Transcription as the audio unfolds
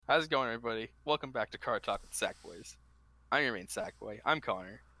How's it going, everybody? Welcome back to Card Talk with Sackboys. I'm your main Sackboy. I'm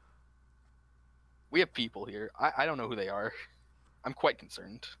Connor. We have people here. I don't know who they are. I'm quite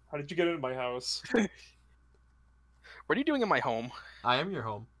concerned. How did you get into my house? What are you doing in my home? I am your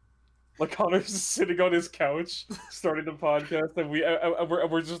home. Like Connor's sitting on his couch, starting the podcast, and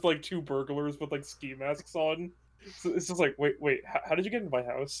we're just like two burglars with like ski masks on. So it's just like, wait, how did you get into my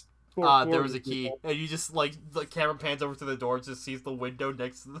house? There was a key, and you just like the camera pans over to the door, just sees the window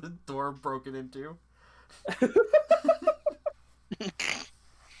next to the door broken into.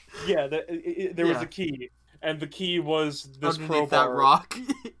 Yeah, there was a key, and the key was this underneath crowbar. that rock.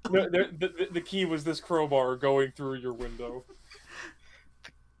 No, the key was this crowbar going through your window.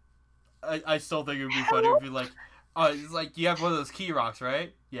 I still think it would be funny if you it's like you have one of those key rocks,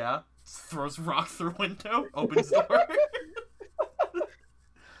 right? Yeah. Throws rock through window, opens door.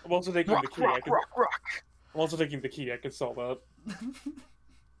 I'm also taking the key. Rock. I'm also taking the key. I can sell that.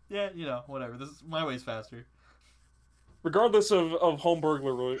 Yeah, whatever. My way's faster. Regardless of home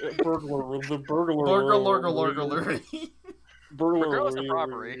burglary. Regardless of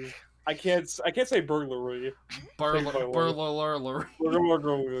robbery. I can't say burglary. Burglary. Burglary.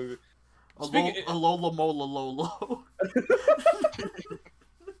 Alola mola lolo.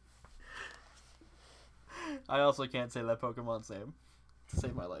 I also can't say that Pokemon's name to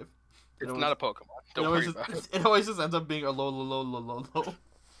save my life. It's not a Pokemon. Don't worry about it. It always just ends up being Alola lolo lolo.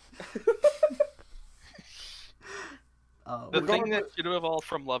 The thing that should have evolved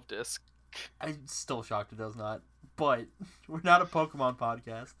from Love Disc. I'm still shocked it does not. But we're not a Pokemon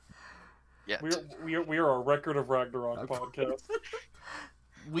podcast. Yet. We are a Record of Ragnarok podcast.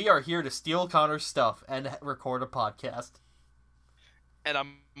 We are here to steal Connor's stuff and record a podcast. And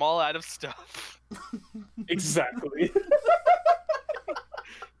I'm all out of stuff. Exactly.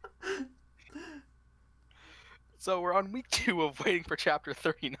 So we're on week 2 of waiting for chapter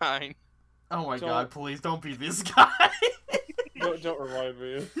 39. Oh my god, please don't be this guy. Don't remind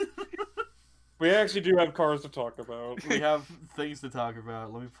me. We actually do have cars to talk about. We have things to talk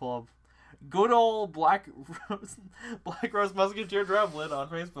about. Let me pull up good old Black Rose Musketeer Drevlin on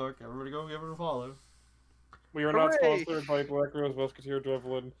Facebook. Everybody go give it a follow. We are not Hooray! sponsored by Black Rose Musketeer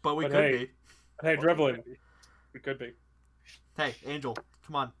Drevlin. But we could hey, be. Hey, Drevlin. We could be. Hey, Angel,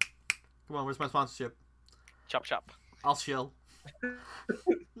 come on. Come on, where's my sponsorship? Chop chop. I'll chill.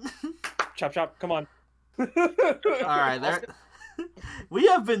 Chop, come on. Alright, there. We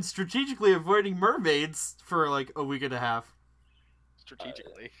have been strategically avoiding mermaids for like a week and a half.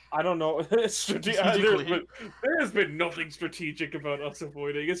 Strategically. I don't know. Strategically. There has been nothing strategic about us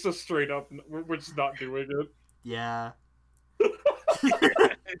avoiding. It's just straight up. We're just not doing it. Yeah.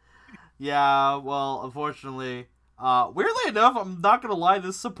 Yeah, well, unfortunately. Weirdly enough, I'm not gonna lie,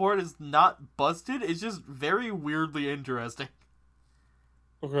 this support is not busted. It's just very weirdly interesting.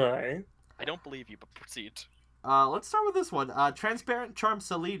 Okay. I don't believe you, but proceed. Let's start with this one. Transparent Charm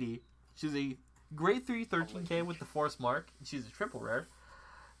Salidi. She's a grade 3 13k with the Force Mark. She's a triple rare.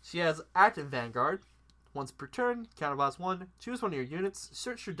 She has Active Vanguard. Once per turn, counterblast 1. Choose one of your units.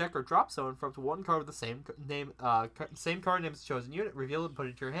 Search your deck or drop zone for up to one card with the same name. Same card name as the chosen unit. Reveal it and put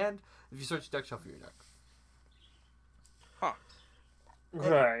it into your hand. If you search your deck, shuffle your deck. Huh.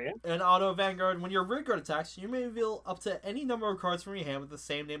 Okay. And Auto Vanguard. When your rear guard attacks, you may reveal up to any number of cards from your hand with the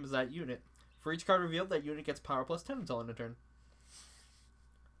same name as that unit. For each card revealed, that unit gets power plus 10 until end of turn.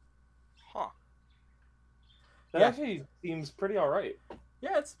 Huh. That Yeah. actually seems pretty alright.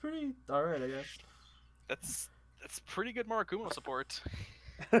 Yeah, it's pretty alright, I guess. That's pretty good Marakumo support.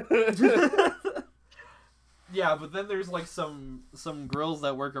 Yeah, but then there's like some grills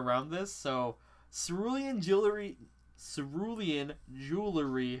that work around this. So Cerulean Jewelry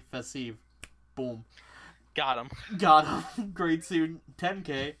Festive. Boom. Got him. Got him. Grade 2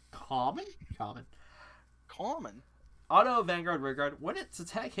 10k. Common. Common. Auto Vanguard Rearguard. When its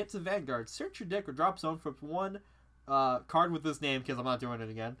attack hits a Vanguard, search your deck or drop zone for one card with this name, because I'm not doing it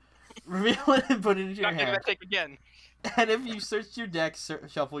again. Reveal it and put it into your Not getting hand. that take again. And if you search your deck,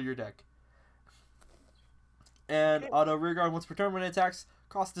 shuffle your deck. And Auto Rearguard, once per turn when it attacks,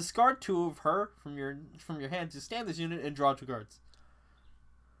 cost discard 2 of her from your hand to stand this unit and draw 2 cards.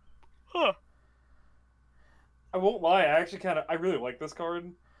 Huh. I won't lie, I really like this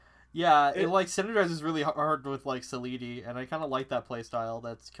card. Yeah, it like synergizes really hard with like Salidi, and I kind of like that playstyle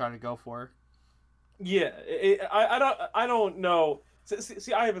that's kind of go for. Yeah, I don't know.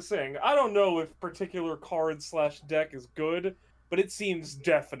 See, I have a saying. I don't know if particular card / deck is good, but it seems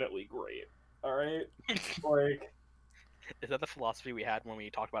definitely great. All right, like. Is that the philosophy we had when we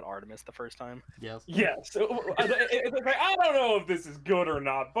talked about Artemis the first time? Yes. Yes. I don't know if this is good or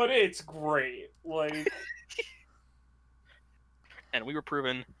not, but it's great. Like. and we were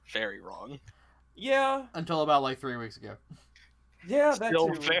proven very wrong. Yeah, Until about like 3 weeks ago. yeah, that Still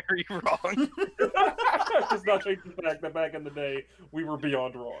too. very wrong. Does not change the fact that back in the day we were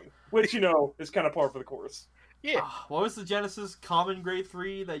beyond wrong, which is kind of par for the course. Yeah, What was the Genesis common grade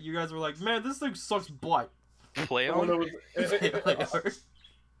 3 that you guys were like, man, this thing sucks butt? play The one that on. was,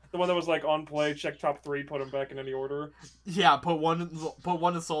 the one that was like on play, check top 3, put them back in any order. Yeah, put one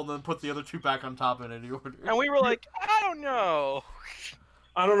in soul, and then put the other 2 back on top in any order. And we were like, I don't know.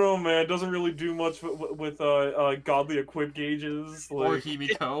 I don't know, man. It doesn't really do much with godly equip gauges. Or Like,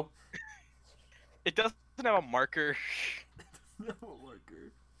 Himiko. It doesn't have a marker.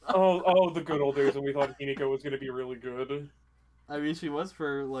 oh, the good old days when we thought Himiko was gonna be really good. I mean, she was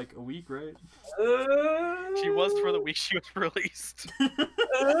for like a week, right? She was for the week she was released.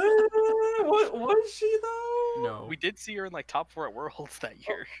 What was she though? No, We did see her in like top 4 at Worlds that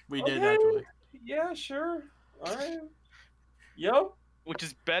year, we did Okay. actually. Yeah, sure. All right. Yep. which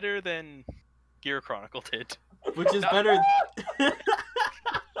is better than Gear Chronicle did. Which is better.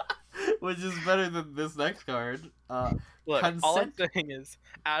 Which is better than this next card. Look, all I'm Consent- saying is,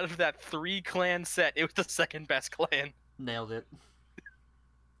 out of that 3 clan set, it was the second best clan. Nailed it.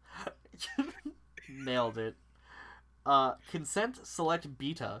 Nailed it. Consent Select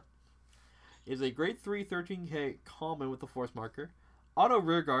Beta is a grade 3 13k common with the force marker. Auto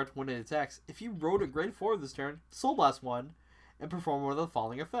rearguard when it attacks. If you rolled a grade 4 this turn, Soul Blast 1, and perform one of the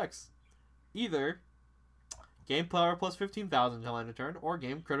following effects. Either gain power plus 15,000 until end of turn, or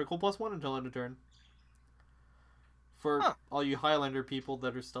gain critical plus 1 until end of turn. For all you Highlander people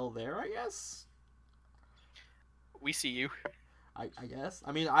that are still there, I guess? We see you. I guess.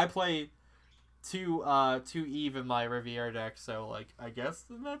 I mean, I play two Eve in my Riviera deck, so like I guess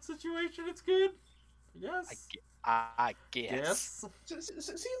in that situation it's good. Yes. I guess.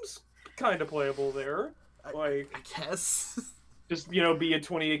 Seems kind of playable there. Like, I guess. just be a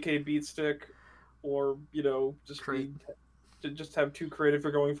 28k beat stick, or just Crit. just have 2 crit if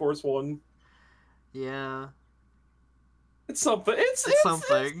you're going force 1. Yeah. It's something. It's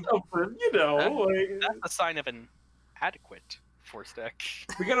something. It's something. Like, That's a sign of an adequate force deck.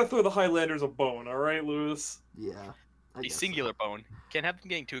 we gotta throw the Highlanders a bone, all right, Lewis? Yeah. I A guess so. singular bone. Can't have them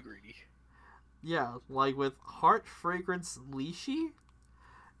getting too greedy. Yeah, like with Heart Fragrance Leashy.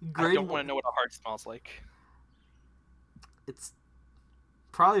 I don't want to know what a heart smells like. It's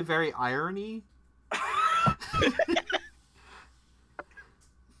probably very irony.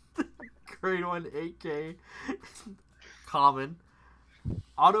 Grade 1 8k. Common.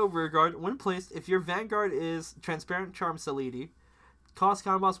 Auto rearguard. When placed, if your Vanguard is Transparent Charm Selidi, cost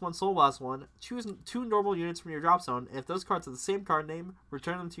counterblast 1, Soul Blast 1, choose 2 normal units from your drop zone. If those cards have the same card name,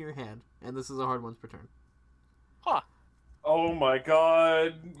 return them to your hand. And this is a hard once per turn. Huh. Oh my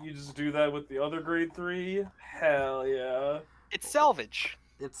god, you just do that with the other grade 3? Hell yeah. It's salvage.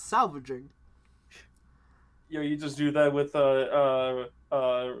 It's salvaging. You just do that with Relenka?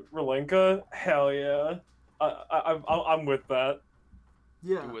 Hell yeah. I'm with that.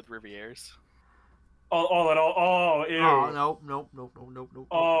 Yeah. With Rivieres. Oh, ew. Oh, nope.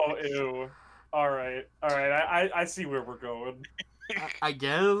 Oh, ew. Alright. I see where we're going. I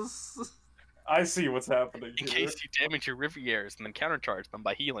guess. I see what's happening In here. case you damage your Rivieres and then countercharge them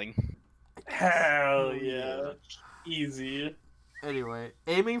by healing. Hell yeah. Easy. Anyway,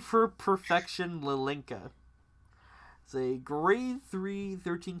 aiming for perfection Lilinka. It's a grade 3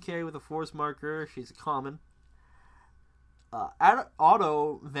 13k with a force marker. She's a common. Add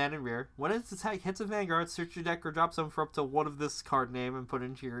auto van and rear. When its attack hits a Vanguard, search your deck or drop some for up to one of this card name and put it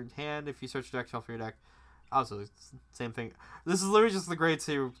into your hand. If you search your deck, shuffle your deck. Also, it's the same thing. This is literally just the grade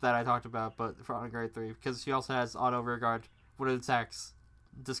 2 that I talked about, but for on a grade 3, because she also has auto rear guard. When it attacks,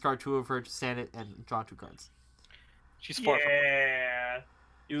 discard 2 of her to stand it and draw 2 cards. She's far from Yeah.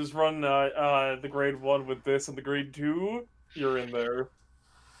 You just run the grade 1 with this and the grade 2, you're in there.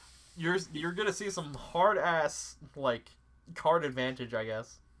 You're gonna see some hard ass like card advantage, I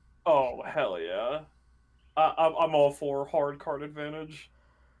guess. Oh, hell yeah. I'm all for hard card advantage.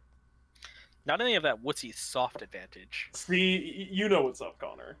 Not any of that wussy soft advantage. See, you know what's up,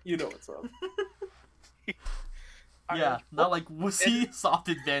 Connor. You know what's up. Yeah, not like wussy soft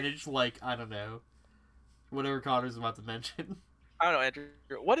advantage. Like I don't know, whatever Connor's about to mention. I don't know, Andrew.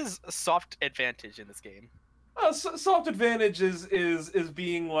 What is a soft advantage in this game? Soft advantage is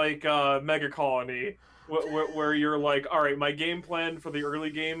being like Mega Colony, where you're like, all right, my game plan for the early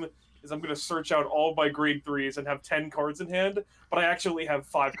game is I'm going to search out all of my grade 3s and have 10 cards in hand, but I actually have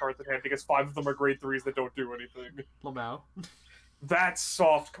 5 cards in hand because 5 of them are grade 3s that don't do anything. Lamau. That's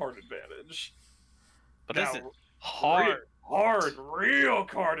soft card advantage. But Now, is it hard? Real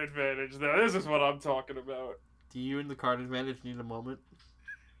card advantage, though. This is what I'm talking about. Do you and the card advantage need a moment?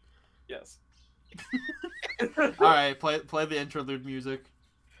 Yes. Alright, play the interlude music.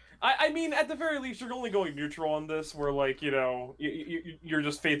 I mean, at the very least, you're only going neutral on this, where like you're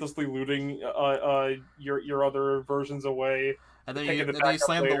just faithlessly looting your other versions away. And then Taking you, the and then you backup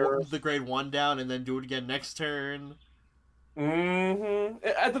slam later. the grade 1 down and then do it again next turn.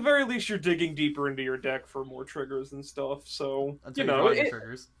 At the very least, you're digging deeper into your deck for more triggers and stuff. So Until you you know, draw your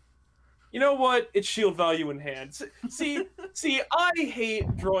triggers. you know what? It's shield value in hand. See, I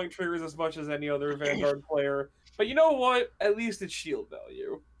hate drawing triggers as much as any other Vanguard player, but you know what? At least it's shield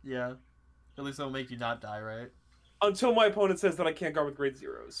value. Yeah. At least it'll make you not die, right? Until my opponent says that I can't guard with grade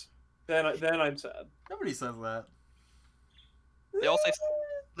 0s. Then I'm sad. Nobody says that.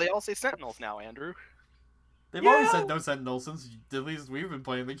 They all say Sentinels now, Andrew. They've Yeah. always said no Sentinels since at least we've been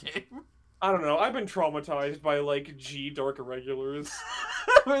playing the game. I don't know. I've been traumatized by like Dark Irregulars.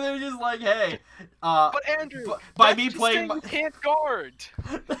 Where they're just like, hey, But Andrew, by that's me just playing saying you can't guard.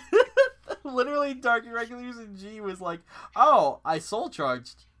 literally Dark Irregulars in G was like, oh, I soul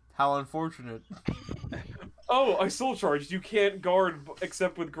charged. How unfortunate. Oh, I soul charged. You can't guard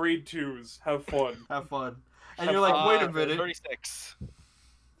except with grade 2s. Have fun. Have fun. And you're like, wait a minute. 36.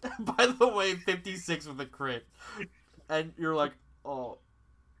 By the way, 56 with a crit. And you're like, oh.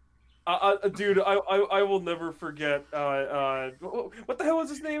 Dude, I will never forget. What the hell is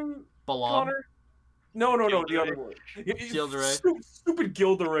his name? Balam. Connor? No, the Gilderay. other one. Gilderay. Stupid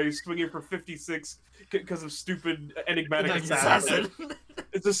Gilderay swinging for 56 because of stupid enigmatic Assassin. assassin.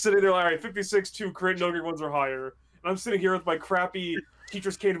 It's just sitting there like, alright, 56, 2 crit, no grade 1s are higher. And I'm sitting here with my crappy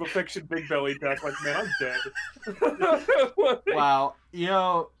Teacher's Cane of Affection Big Belly deck, like, man, I'm dead. Wow. You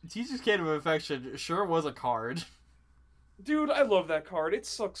know, Teacher's Cane of Affection sure was a card. Dude, I love that card. It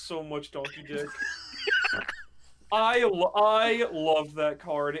sucks so much, Donkey Dick. I love that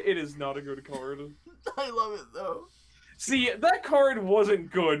card. It is not a good card. I love it, though. See, that card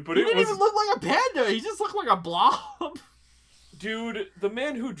wasn't good, but He it didn't was... even look like a panda. He just looked like a blob. Dude, the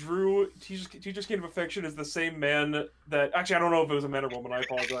man who drew Teacher's Cane of Affection is the same man that... Actually, I don't know if it was a man or woman, I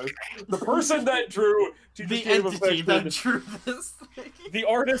apologize. The person that drew Teacher's The Cane of entity Affection... that drew this thing. The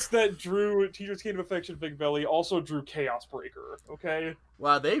artist that drew Teacher's Cane of Affection Big Belly also drew Chaos Breaker, okay?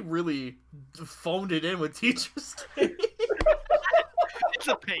 Wow, they really phoned it in with Teacher's Cane. It's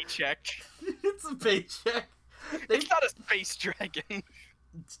a paycheck. It's a paycheck. It's not a space dragon.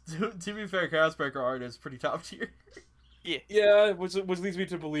 To be fair, Chaos Breaker art is pretty top tier. Yeah, which leads me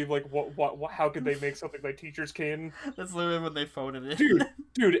to believe, like, what how could they make something like Teacher's Cane? That's literally when they phoned it in.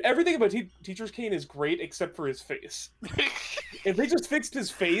 Dude, everything about Teacher's Cane is great except for his face. If they just fixed his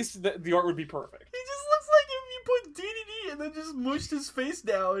face, the art would be perfect. He just looks like if you put DDD and then just mushed his face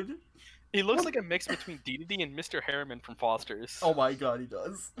down. He looks like a mix between DDD and Mr. Harriman from Foster's. Oh my god, he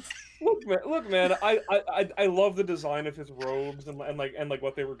does. Look, man, I love the design of his robes and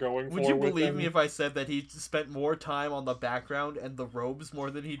what they were going for. Would you with believe him. me if I said that he spent more time on the background and the robes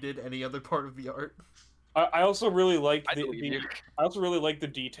more than he did any other part of the art? I also really liked I believe you. I also really like the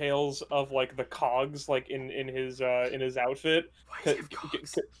details of like the cogs like in his outfit. Why does he have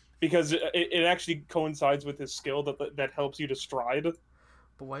cogs? Because it actually coincides with his skill that helps you to stride.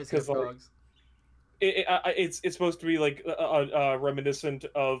 But why does he have 'cause, like, cogs? It's supposed to be like reminiscent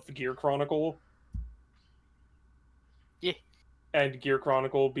of Gear Chronicle. Yeah. And Gear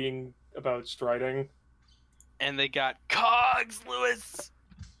Chronicle being about striding. And they got cogs, Lewis.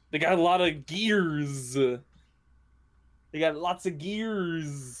 They got a lot of gears. They got lots of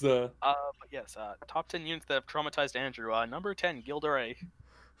gears. But yes, top 10 units that have traumatized Andrew. Number 10, Gilderay.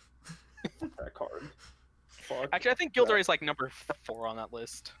 That card. Fuck. Actually, I think Gilderay's like number 4 on that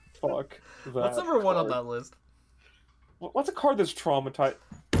list. Fuck. What's number 1 on that list? What's a card that's traumatized?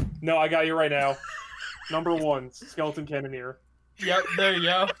 No, I got you right now. Number 1, Skeleton Cannoneer. Yep, there you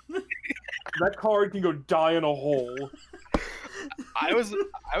go. That card can go die in a hole. I was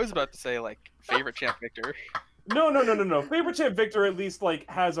about to say like favorite champ Victor. No. Favorite Champ Victor at least like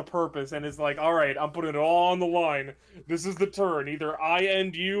has a purpose and is like, all right, I'm putting it all on the line. This is the turn. Either I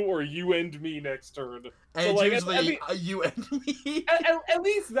end you or you end me next turn. And So, it's like, usually you and me. At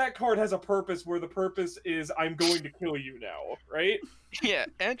least that card has a purpose where the purpose is I'm going to kill you now, right? Yeah,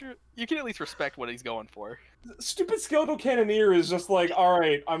 Andrew, you can at least respect what he's going for. Stupid Skeletal Cannoneer is just like, all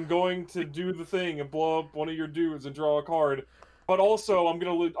right, I'm going to do the thing and blow up one of your dudes and draw a card. But also, I'm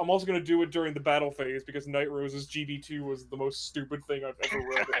also gonna do it during the battle phase because Night Rose's GB2 was the most stupid thing I've ever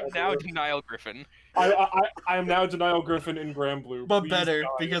read. I'm now Denial Griffin. I am now Denial Griffin in Granblue. But Please better, die.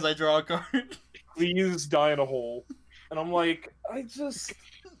 because I draw a card. Please die in a hole. And I'm like, I just...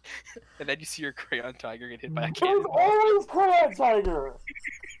 And then you see your Crayon Tiger get hit by a There's cannon. always Crayon Tiger!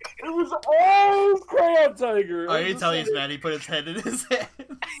 was Crayon Tiger. I can tell you, man. He put his head in his hand.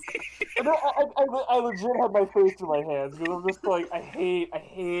 I legit had my face in my hands because I'm just like, I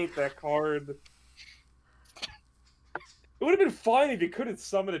hate that card. It would have been fine if you couldn't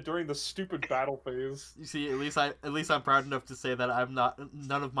summon it during the stupid battle phase. You see, at least I'm proud enough to say that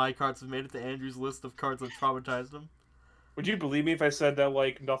none of my cards have made it to Andrew's list of cards that traumatized him. Would you believe me if I said that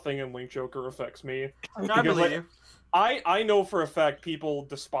like nothing in Link Joker affects me? I believe you. I know for a fact people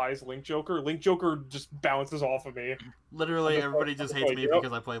despise Link Joker. Link Joker just bounces off of me. Literally, everybody just hates me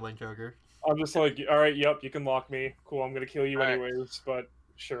because I play Link Joker. I'm just like, alright, yep, you can lock me. Cool, I'm gonna kill you Alright. anyways, but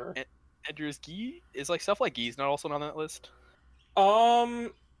sure. Andrew's Gi is like stuff like Gi's not also on that list. Let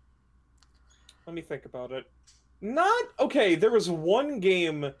me think about it. Okay, there was one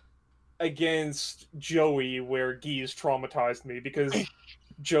game against Joey where Geese traumatized me because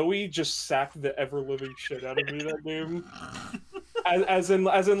Joey just sacked the ever-living shit out of me that game. As in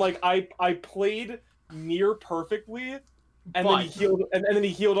like I played near perfectly, and then he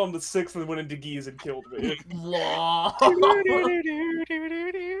healed on the 6th and went into Geese and killed me.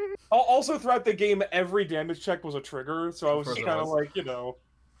 Also, throughout the game, every damage check was a trigger, so I was just kind of like, you know.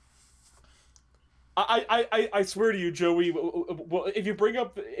 I swear to you, Joey. Well, if you bring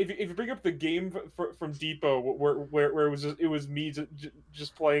up the game from Depot where it was me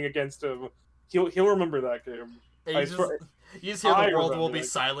just playing against him, he'll remember that game. You just hear the world will be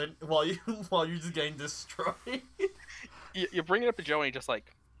silent while you're just getting destroyed. You bring it up to Joey, just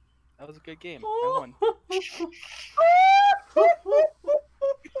like, that was a good game. I won.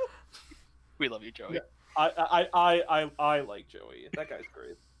 We love you, Joey. Yeah, I like Joey. That guy's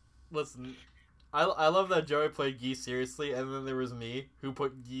great. Listen, I love that Joey played Geese seriously, and then there was me who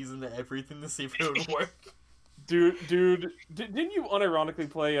put Geese into everything to see if it would work. Dude, didn't you unironically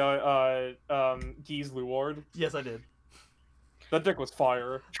play Geese Luard? Yes, I did. That deck was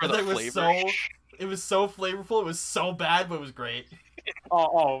fire. It was so flavorful. It was so bad, but it was great.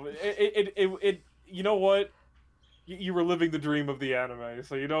 It you know what? You were living the dream of the anime,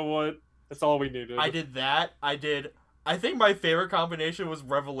 so you know what? That's all we needed. I did that. I think my favorite combination was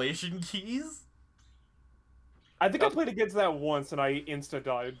Revelation Keys. I think I played against that once, and I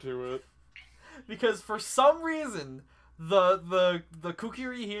insta-died to it. Because for some reason, the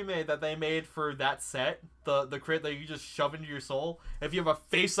Kukiri Hime that they made for that set, the crit that you just shove into your soul, if you have a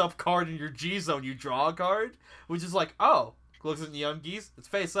face-up card in your G-Zone, you draw a card, which is like, oh, looks at Neon Geese, it's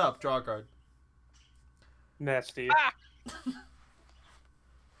face-up, draw a card. Nasty.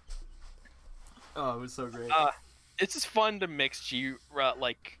 Oh, it was so great. It's just fun to mix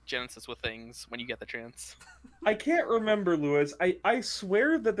Genesis with things when you get the chance. I can't remember, Lewis. I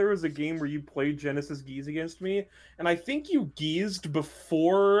swear that there was a game where you played Genesis Geese against me, and I think you geezed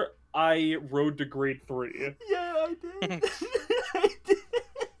before I rode to grade 3. Yeah, I did. I did.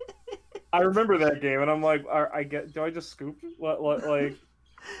 I remember that game, and I'm like, do I just scoop? Like,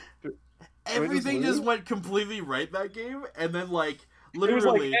 everything just went completely right that game, and then literally. It was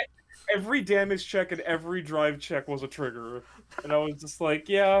like every damage check and every drive check was a trigger, and I was just like,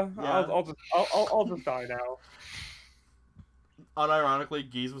 yeah. I'll just die now. Unironically,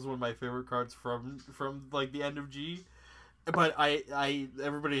 Geese was one of my favorite cards from the end of G, but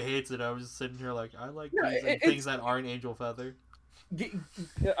everybody hates it. I was just sitting here like, I like Geese and things that aren't Angel Feather.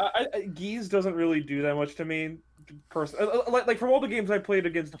 Geese doesn't really do that much to me, personally. Like from all the games I played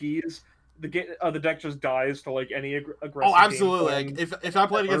against Geese, the deck just dies to any aggressive. Oh, absolutely! Like, if I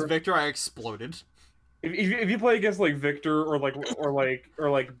played against Victor, I exploded. If you play against Victor or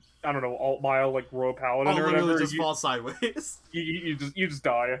I don't know, Alt Mile Royal Paladin or whatever, just fall sideways. You just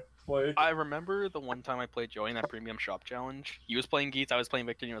die. I remember the one time I played Joey in that premium shop challenge. He was playing Geese, I was playing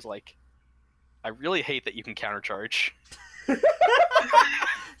Victor, and he was like, "I really hate that you can countercharge."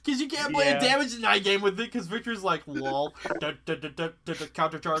 Because you can't play a damage deny game with it, because Victor's like, lol,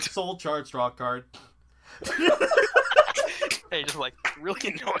 countercharge, soul charge, draw card. Hey, just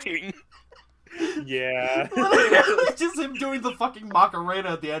really annoying. Yeah. Just him doing the fucking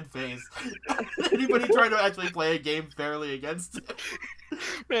Macarena at the end phase. Anybody trying to actually play a game fairly against him.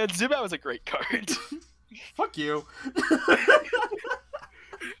 Man, Zubat was a great card. Fuck you.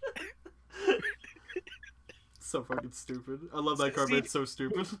 So fucking stupid. I love that card, but it's so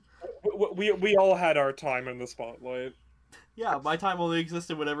stupid. We all had our time in the spotlight. Yeah, my time only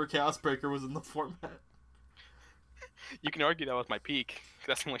existed whenever Chaos Breaker was in the format. You can argue that was my peak.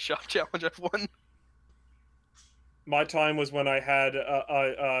 That's the only shop challenge I've won. My time was when I had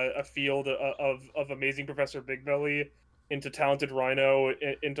a field of Amazing Professor Big Belly into Talented Rhino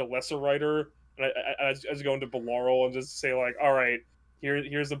into Lesser Rider, and I was going to Balaurel and just say all right,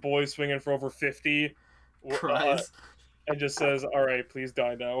 here's the boy swinging for over 50. Cries. and just says, "All right, please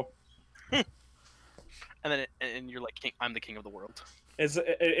die now." And you're like, I'm the king of the world.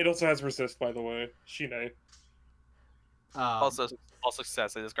 It also has resist, by the way. Shine. Also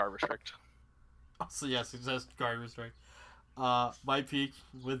success, it is guard restrict. So yes, it says guard restrict. My peak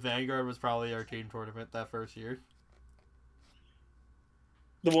with Vanguard was probably Arcane Tournament that first year.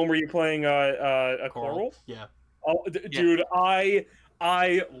 The one where you're playing a Coral? Yeah. Oh, dude, I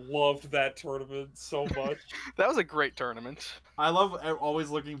loved that tournament so much. That was a great tournament. I love always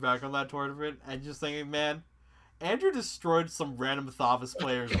looking back on that tournament and just thinking, man, Andrew destroyed some random Thavas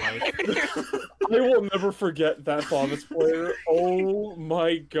player's life. I will never forget that Thavas player. Oh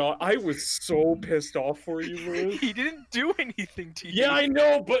my god, I was so pissed off for you, Lewis. He didn't do anything to you. Yeah, I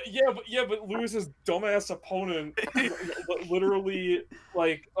know, but Lewis's dumbass opponent, literally,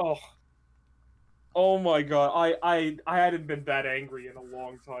 like, oh my god, I hadn't been that angry in a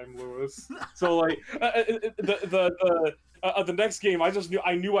long time, Lewis. So like, the next game,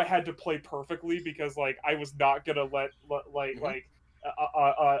 I knew I had to play perfectly because like I was not gonna let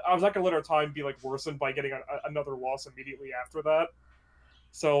I was not gonna let our time be like worsened by getting another loss immediately after that.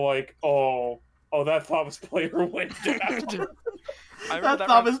 So like, that Thavas player went down. That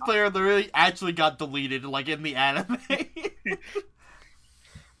Thavas player literally actually got deleted, like in the anime.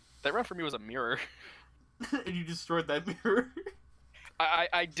 That run for me was a mirror. And you destroyed that mirror.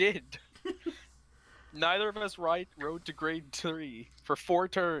 I did. Neither of us rode to grade 3 for 4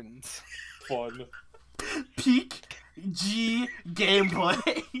 turns. Fun. Peak G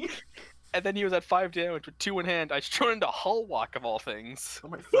gameplay. And then he was at 5 damage with 2 in hand. I strode into Hull Walk of all things. Oh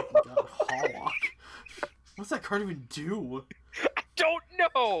my fucking god, Hallwalk. What's that card even do? I don't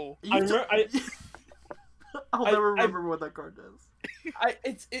know. I'll never remember what that card does. I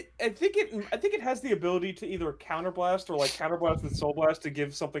think it has the ability to either counterblast or like counterblast with soul blast to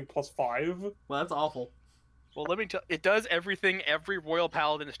give something +5. Well, that's awful. Well, let me tell. It does everything every Royal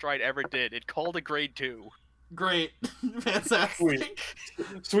Paladin Stride ever did. It called a grade 2. Great. Fantastic. Sweet.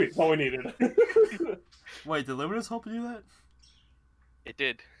 That's all we needed. Wait, did Luminous Hope do that? It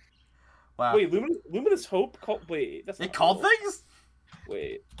did. Wow. Wait, Luminous Hope called. Wait, that's it called real. things?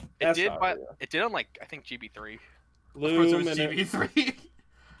 Wait, it did. It did on like I think GB3. Of course, it was GB3.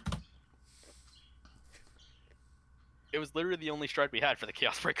 It was literally the only stride we had for the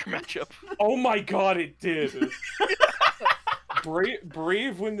Chaos Breaker matchup. Oh my god, it did.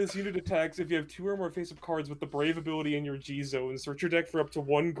 Brave when this unit attacks if you have 2 or more face-up cards with the Brave ability in your G zone. Search your deck for up to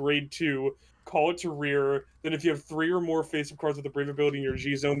 1 grade 2, call it to rear. Then if you have 3 or more face-up cards with the Brave ability in your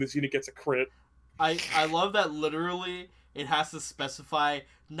G zone, this unit gets a crit. I love that literally it has to specify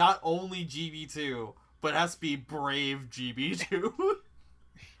not only GB2, but it has to be Brave GB2.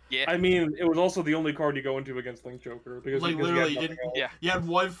 Yeah. I mean, it was also the only card you go into against Link Joker because like literally, you had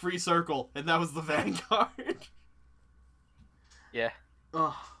 1 free circle, and that was the Vanguard. Yeah.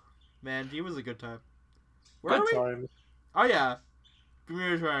 Oh, man, G was a good time. Where are we? Time. Oh yeah,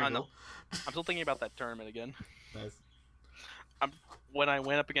 Bermuda Triangle. I'm still thinking about that tournament again. Nice. When I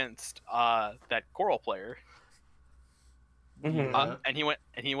went up against that Coral player, Mm-hmm. and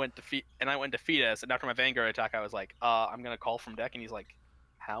he went defeat, and I went defeat us. And after my Vanguard attack, I was like, I'm gonna call from deck, and he's like,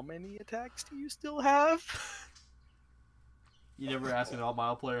 how many attacks do you still have? You never asked an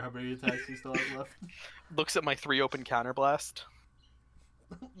all-mile player how many attacks he still has left. Looks at my 3 open counterblast.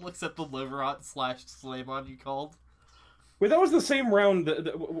 Looks at the Liverot / Slavon you called. Wait, that was the same round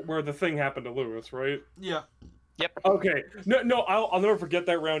where the thing happened to Lewis, right? Yeah. Yep. Okay. No, I'll never forget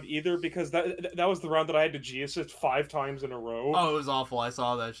that round either because that was the round that I had to G assist 5 times in a row. Oh, it was awful. I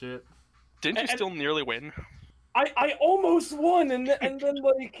saw that shit. Didn't you still nearly win? I almost won, and then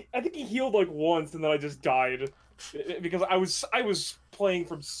like I think he healed like once, and then I just died because I was playing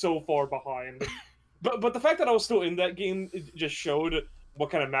from so far behind. But the fact that I was still in that game it just showed what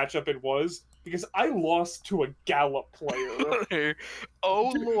kind of matchup it was because I lost to a Gallop player.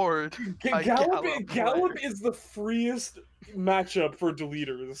 Oh lord! Gallop is the freest matchup for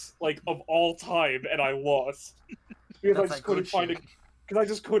deleters like of all time, and I lost because I just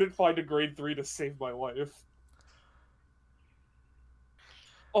couldn't find a grade 3 to save my life.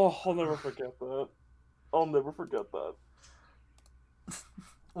 Oh, I'll never forget that. I'll never forget that.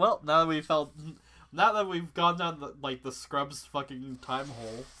 Well, now that we've gone down the Scrubs fucking time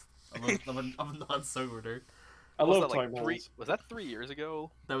hole of a non-sequitur. I love that, time holes. Was that 3 years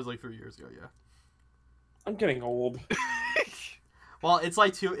ago? That was like 3 years ago, yeah. I'm getting old. Well, it's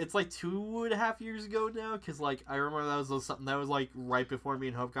like 2.5 years ago now, because like I remember that was something that was like right before me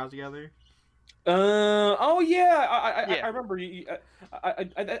and Hope got together. Oh yeah, I remember. I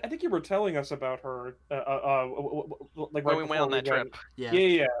think you were telling us about her. Like when we went on that trip. Yeah.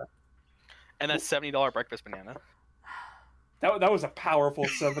 Yeah. And that $70 breakfast banana. That was a powerful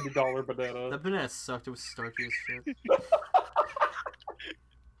 $70 banana. That banana sucked. It was starchy as shit.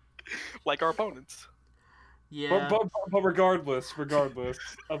 Like our opponents. Yeah. But regardless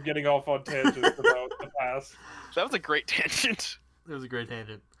of getting off on tangents about the past, That was a great tangent. It was a great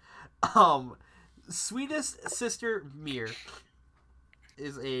tangent. Sweetest Sister Mir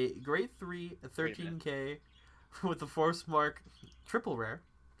is a grade 3 13k with the Force Mark triple rare.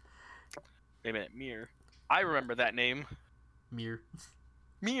 Wait a minute, Mir. I remember that name. Mir.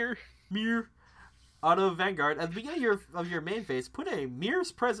 Mir. Auto Vanguard. At the beginning of your main phase, put a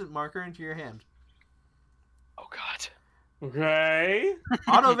Mir's Present marker into your hand. Oh god. okay.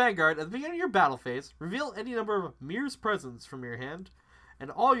 Auto Vanguard. At the beginning of your battle phase, reveal any number of Mir's Presents from your hand,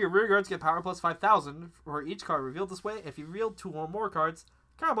 and all your rear guards get power plus 5,000 for each card revealed this way. If you reveal 2 or more cards,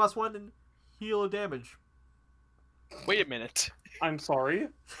 counter blast 1 and heal a damage. Wait a minute. I'm sorry.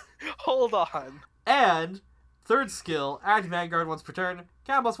 Hold on. And third skill, act Vanguard once per turn.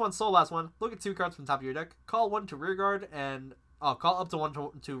 Counter blast 1, soul blast 1. Look at 2 cards from the top of your deck. Call 1 to rear guard and call up to 1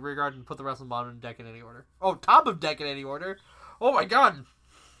 to rear guard and put the rest on the bottom of the deck in any order. Oh, top of deck in any order. Oh my god.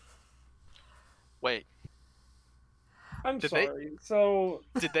 Wait. I'm Did sorry. So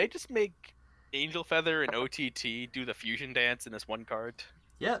Did they just make Angel Feather and OTT do the fusion dance in this one card?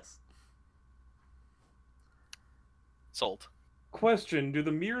 Yes. Sold. question: do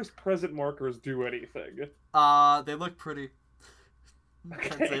the Mir's present markers do anything? They look pretty.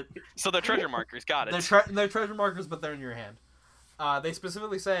 That's Okay. it. So they're treasure markers. Got it. They're treasure markers, but they're in your hand. They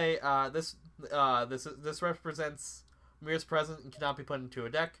specifically say this represents Mir's present and cannot be put into a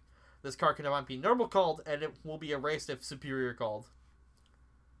deck. This card cannot be normal called, and it will be erased if superior called.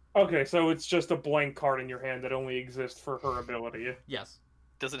 Okay, so it's just a blank card in your hand that only exists for her ability. Yes.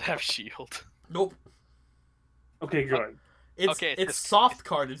 Does it have shield? Nope. Okay, good. It's Okay, it's soft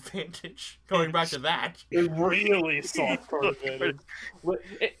card advantage. Going back to that. It really soft card advantage.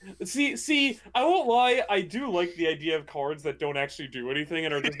 See, I won't lie. I do like the idea of cards that don't actually do anything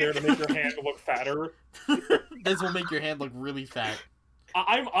and are just there to make your hand look fatter. This will make your hand look really fat.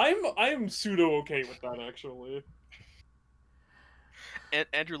 I'm pseudo okay with that actually.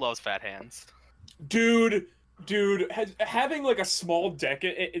 Andrew loves fat hands. Dude, having like a small deck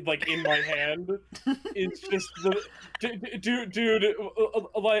like in my hand is just the dude.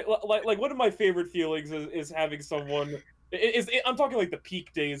 Like one of my favorite feelings is having someone. I'm talking like the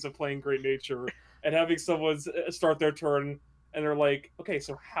peak days of playing Great Nature and having someone start their turn and they're like, okay,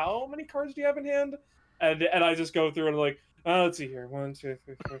 so how many cards do you have in hand? And I just go through and I'm like, let's see here, 1, 2,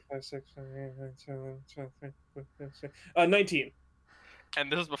 3, 4, 5, 6, 7, 8, 9, 10, 11, 12, 13, 14, 15, 16, 19. And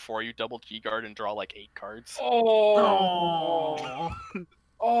this is before you double G guard and draw like 8 cards.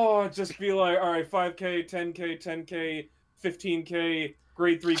 Just be like, all right, 5K, 10K, 10K, 15K,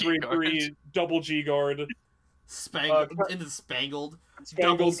 grade 3, grade 3, double G guard. Spangled. Spangled.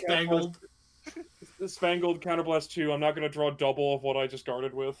 Spangled, Spangled. Spangled, counterblast 2. I'm not going to draw double of what I just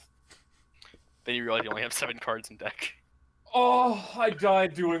guarded with. Then you realize you only have 7 cards in deck. Oh, I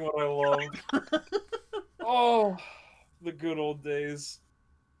died doing what I love. Oh, the good old days.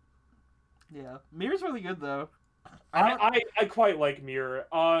 Yeah, Mirror's really good though. I quite like Mirror.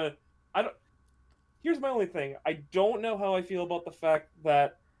 I don't. Here's my only thing. I don't know how I feel about the fact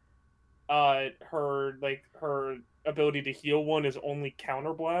that her ability to heal one is only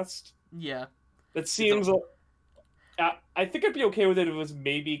counterblast. Yeah, That seems. I think I'd be okay with it if it was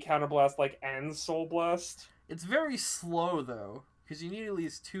maybe counterblast and soul blast. it's very slow though, because you need at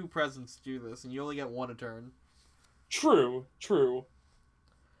least 2 presents to do this, and you only get 1 a turn. True.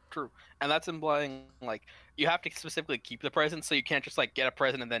 And that's implying like you have to specifically keep the present, so you can't just like get a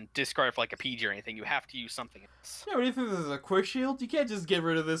present and then discard it for like a PG or anything. You have to use something else. Yeah, what do you think this is, a quick shield? You can't just get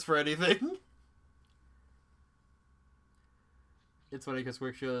rid of this for anything. It's funny because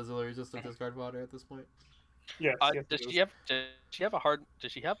quick shield is literally just a discard fodder at this point. Yes. Does she have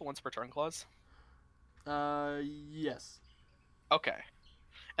a once per turn clause? Yes. Okay.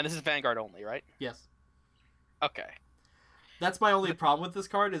 And this is Vanguard only, right? Yes. Okay. That's my only problem with this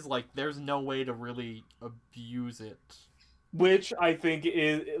card is like there's no way to really abuse it. Which I think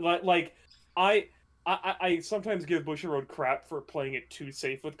is like I sometimes give Bushiroad crap for playing it too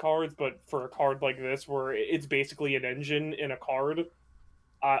safe with cards, but for a card like this where it's basically an engine in a card,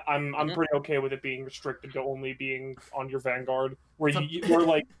 I'm pretty okay with it being restricted to only being on your Vanguard, where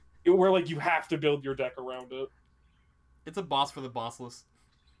you have to build your deck around it. It's a boss for the bossless.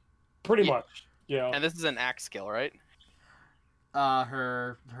 Pretty Yeah. much, yeah. And this is an axe skill, right?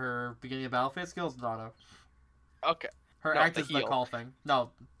 Her beginning of battle phase skill is not auto. Okay. Her No, act the is the heal. call thing.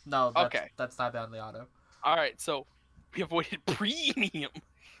 No, that's, Okay. That's typed out in the auto. All right. So we avoided premium.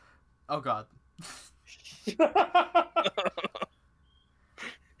 Oh god.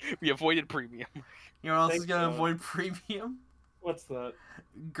 We avoided premium. You know what else is Thanks, gonna God. avoid premium? What's that?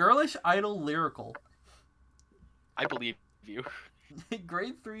 Girlish Idol Lyrical. I believe you.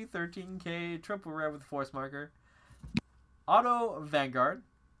 Grade 3 13k triple rare with force marker. Auto Vanguard.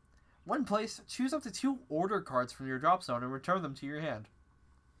 One place, choose up to 2 order cards from your drop zone and return them to your hand.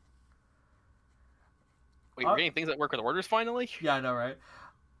 Wait, we're getting things that work with orders finally? Yeah, I know, right?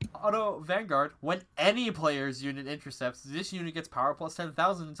 Auto Vanguard. When any player's unit intercepts, this unit gets power plus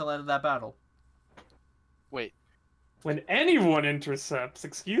 10,000 until the end of that battle. Wait, When anyone intercepts,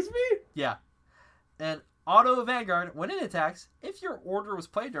 excuse me? Yeah. And Auto Vanguard, when it attacks, if your order was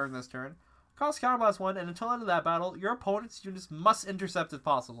played during this turn, cost counterblast 1, and until the end of that battle, your opponent's units must intercept if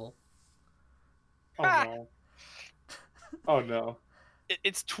possible. Oh no. Oh no.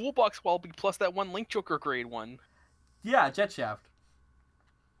 it's Toolbox Wellbeing plus that one Link Joker grade 1. Yeah, Jet Shaft.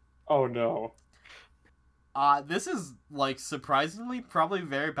 Oh no. This is, like, surprisingly probably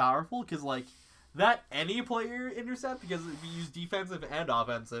very powerful, because, like, that any player intercept, because we use defensive and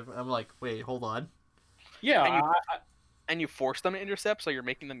offensive. I'm like, wait, hold on. Yeah, And you- And you force them to intercept, so you're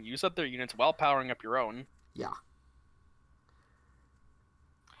making them use up their units while powering up your own. Yeah.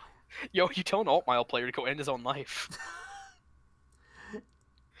 Yo, you tell an alt-mile player to go end his own life.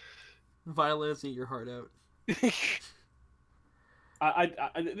 Violence, eat your heart out. this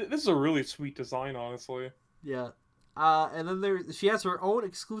is a really sweet design, honestly. Yeah. And then she has her own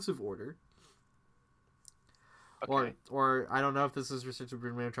exclusive order. Okay. Or I don't know if this is restricted to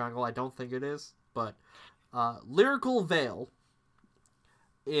Bermuda Triangle. I don't think it is. But Lyrical Veil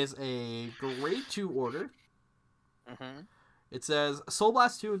is a grade 2 order. Mm-hmm. It says, Soul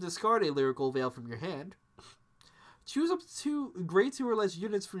Blast 2 and discard a Lyrical Veil from your hand. Choose up to 2 grade 2 or less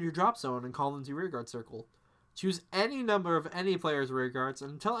units from your drop zone and call them to rearguard circle. Choose any number of any player's rearguards,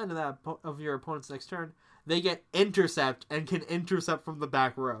 and until the end of your opponent's next turn, they get intercept and can intercept from the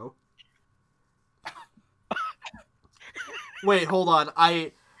back row. Wait, hold on.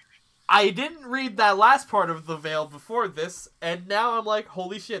 I didn't read that last part of the veil before this, and now I'm like,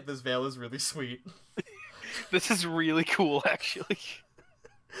 holy shit, this veil is really sweet. This is really cool, actually.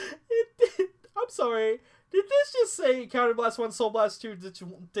 I'm sorry. Did this just say Counterblast 1, Soul Blast 2,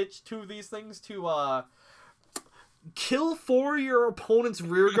 ditch 2 of these things to, kill 4 your opponent's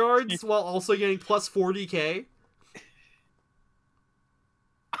rear guards while also getting plus 40k?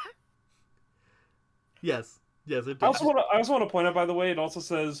 Yes. Yes, it I does. also want to point out, by the way, it also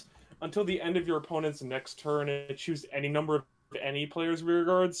says until the end of your opponent's next turn, and choose any number of any player's rear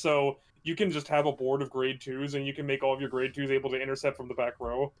guards. So you can just have a board of grade 2s, and you can make all of your grade 2s able to intercept from the back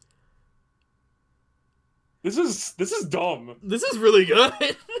row. This is dumb. This is really good.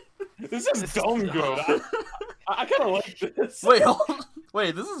 This is dumb good. I kind of like this. Wait,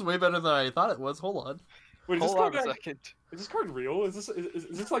 wait, this is way better than I thought it was. Hold on. Wait, is Hold on a second. Is this card real? Is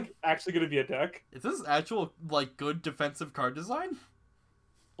this like actually going to be a deck? Is this actual, like, good defensive card design?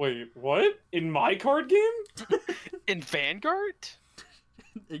 Wait, what? In my card game? In Vanguard?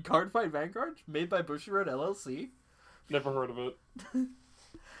 In Cardfight Vanguard? Made by Bushiroad LLC? Never heard of it.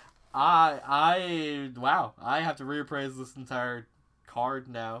 Wow. I have to reappraise this entire card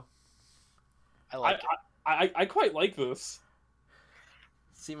now. I like it. I quite like this.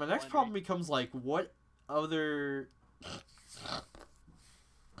 See, my next problem becomes, like, what other,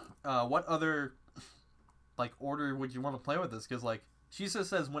 like, order would you want to play with this? Because, like, she just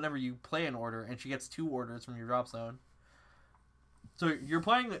says whenever you play an order, and she gets 2 orders from your drop zone. So you're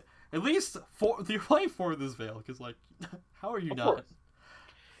playing at least 4. You're playing 4 of this veil, because, like, how are you Of not? course.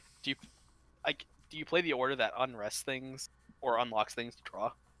 Do you play the order that unrests things or unlocks things to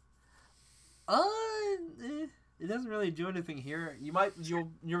draw? It doesn't really do anything here.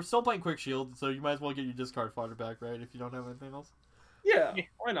 You're still playing Quick Shield, so you might as well get your discard fodder back, right? If you don't have anything else. Yeah,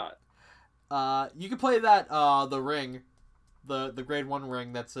 why not? You can play that the ring, the grade 1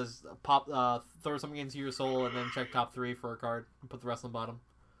 ring that says pop throw something into your soul and then check top 3 for a card and put the rest on the bottom.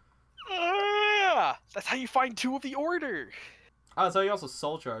 That's how you find 2 of the order. Oh, so you also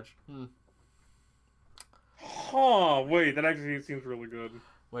soul charge. Huh, wait, that actually seems really good.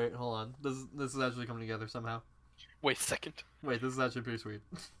 Wait, hold on. This is actually coming together somehow. Wait a second. Wait, this is actually pretty sweet.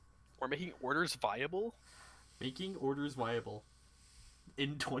 We're making orders viable? Making orders viable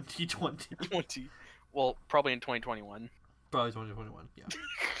in 2020. 20. Well, probably in 2021. Probably 2021. Yeah.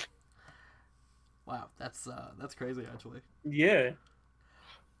 Wow, that's crazy actually. Yeah.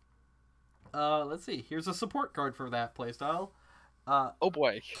 Let's see. Here's a support card for that playstyle. Oh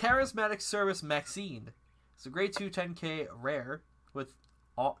boy. Charismatic Service Maxine. It's a grade 2 10k rare with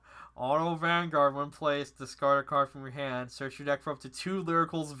Auto Vanguard when placed. Discard a card from your hand. Search your deck for up to 2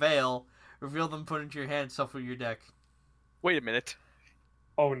 Lyrical's Veil. Reveal them, put into your hand, shuffle your deck. Wait a minute.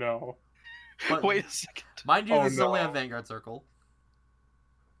 Oh no. But Wait a second. mind you, Oh, this is only no. on Vanguard Circle.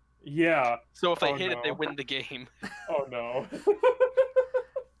 Yeah. So if they Oh, hit it, they no. win the game. Oh no.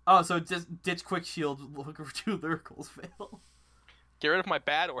 Oh, so just ditch Quick Shield, look for 2 Lurkles fail. Get rid of my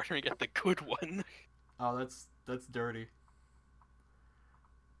bad order and get the good one. Oh, that's dirty.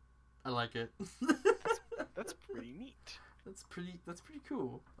 I like it. That's pretty neat. That's pretty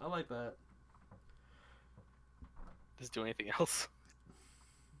cool. I like that. Does it do anything else?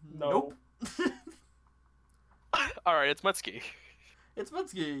 No. Nope. Alright, it's Mutsky. It's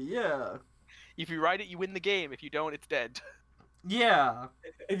Mutsky, yeah. If you ride it, you win the game. If you don't, it's dead. Yeah.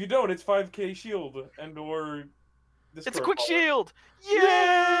 If you don't, it's 5k shield and or. It's a Discord quick power. shield!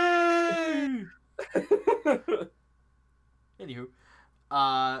 Yay! Anywho,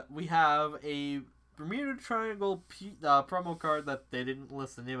 we have a Bermuda Triangle promo card that they didn't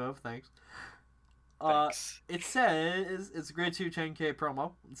list the name of, thanks. Thanks. It says, it's a grade 2 10k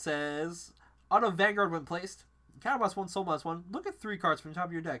promo. It says, auto Vanguard when placed. Counterblast 1, Soul Blast 1. Look at 3 cards from the top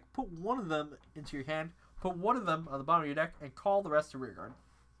of your deck. Put one of them into your hand. Put one of them on the bottom of your deck and call the rest to rear guard.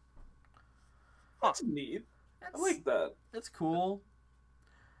 That's neat. I like that. It's cool.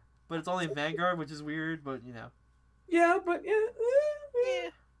 But it's only Vanguard, which is weird, but you know. Yeah, but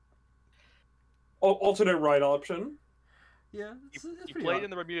alternate ride option. Yeah, it's You pretty played odd. in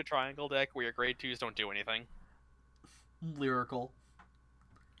the Bermuda Triangle deck where your grade 2s don't do anything. Lyrical.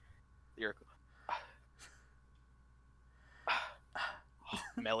 Your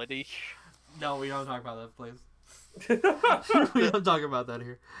Melody. No, we don't talk about that, please. We don't talk about that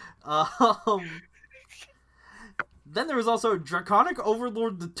here. Then there was also Draconic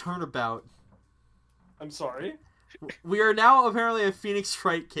Overlord the Turnabout. I'm sorry. We are now apparently a Phoenix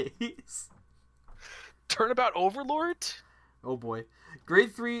Wright case. Turnabout Overlord? Oh boy.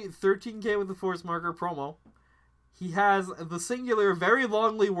 Grade 3, 13k with the Force Marker promo. He has the singular, very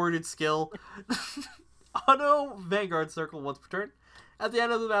longly worded skill. Auto Vanguard Circle once per turn. At the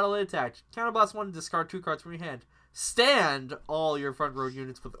end of the battle, it attached. Counterblast 1, discard 2 cards from your hand. Stand all your front row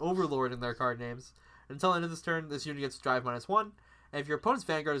units with Overlord in their card names. Until the end of this turn, this unit gets drive -1. And if your opponent's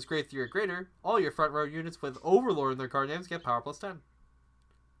Vanguard is grade 3 or greater, all your front row units with Overlord in their card names get power +10.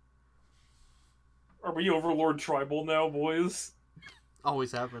 Are we Overlord Tribal now, boys?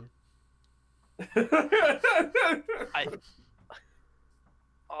 Always have been.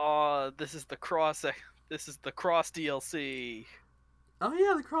 This is the cross. This is the cross DLC. Oh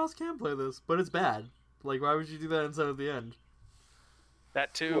yeah, the cross can play this, but it's bad. Like, why would you do that instead of the end?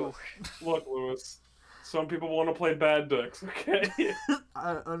 That too. Look, Lewis. Some people want to play bad decks, okay?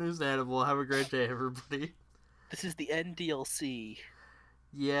 Understandable. Have a great day, everybody. This is the end DLC.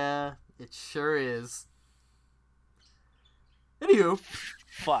 Yeah, it sure is. Anywho,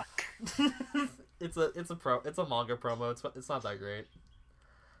 Fuck. it's a manga promo. It's not that great.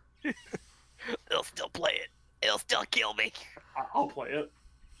 They'll still play it. It'll still kill me. I'll play it.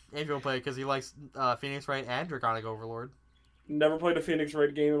 Andrew will play it because he likes Phoenix Wright and Draconic Overlord. Never played a Phoenix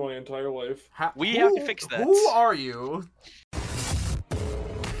Wright game in my entire life. We have to fix that. Who are you?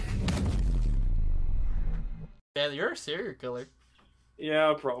 Yeah, you're a serial killer.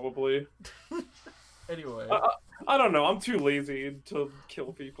 Yeah, probably. Anyway. I don't know. I'm too lazy to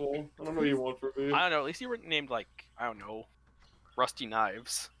kill people. I don't know what you want from me. I don't know. At least you were named like I don't know, Rusty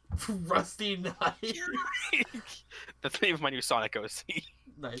Knives. Rusty Knight. That's the name of my new Sonic OC.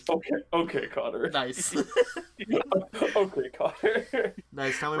 Nice. Okay, Connor. Nice. Okay, Connor.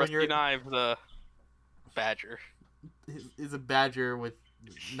 Nice. Tell me when Rusty you're Knives, the Badger. is a badger with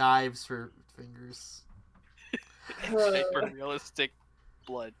knives for fingers. Hyper realistic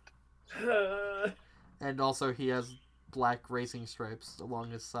blood. And also he has black racing stripes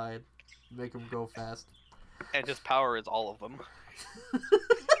along his side. Make him go fast. And his power is all of them.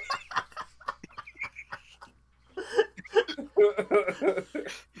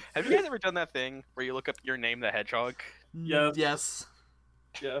 Have you guys ever done that thing where you look up your name, the Hedgehog? Yes. Yes.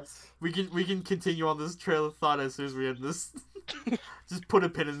 Yes. We can continue on this trail of thought as soon as we end this. Just put a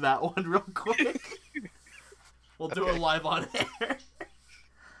pin in that one real quick. We'll do it live on air.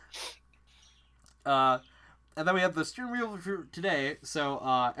 And then we have the stream reel for today.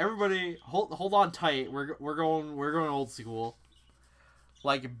 So everybody hold on tight. We're going old school.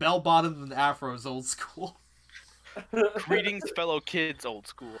 Like bell bottoms and afros old school. Greetings, fellow kids, old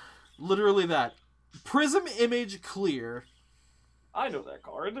school. Literally that. Prism Image Clear. I know that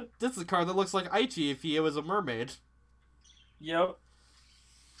card. This is a card that looks like Aichi if he was a mermaid. Yep.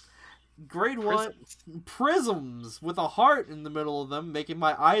 Grade 1 prisms with a heart in the middle of them, making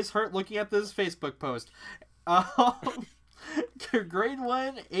my eyes hurt looking at this Facebook post. Grade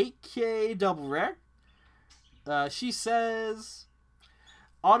 1, 8K double rare. She says,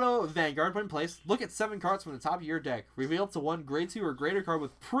 Auto Vanguard, when placed, look at 7 cards from the top of your deck. Reveal up to 1 grade 2 or greater card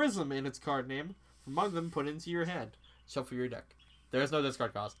with Prism in its card name. From among them, put into your hand. Shuffle your deck. There is no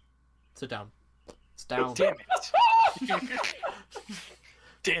discard cost. Sit down. It's down. Damn it.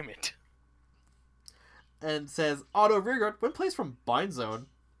 Damn it. And says, Auto Rearguard, when placed from Bind Zone.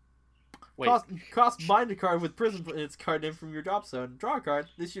 Wait. Cost bind a card with Prism in its card name from your drop zone. Draw a card.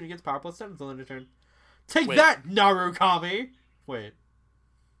 This unit gets power plus 10 until end of turn. Take Wait. that, Narukami! Wait,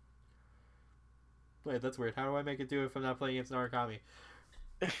 that's weird. How do I make it do it if I'm not playing against Narukami?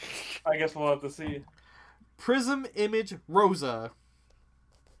 I guess we'll have to see. Prism Image Rosa.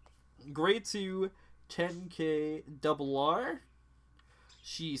 Grade 2, 10K double R.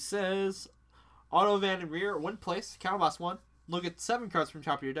 She says, Auto Van and Rear, when placed, counterblast 1. Look at 7 cards from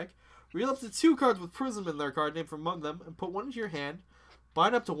top of your deck. Reveal up to 2 cards with Prism in their card name from among them, and put 1 into your hand.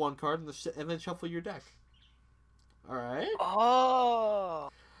 Bind up to 1 card, and then shuffle your deck. Alright. Oh.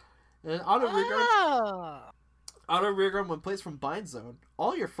 And Auto Rearguard, when placed from Bind Zone.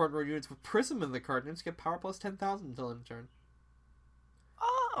 All your front row units with Prism in the card names get power plus 10,000 until end of turn.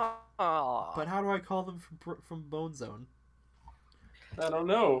 Oh. But how do I call them from Bone Zone? I don't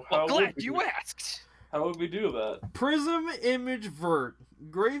know. Well, glad would we you do- asked. How would we do that? Prism Image Vert.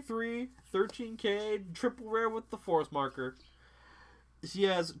 Grade 3, 13K, triple rare with the Force marker. She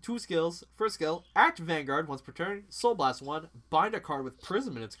has 2 skills. First skill, Act Vanguard once per turn. Soul Blast 1. Bind a card with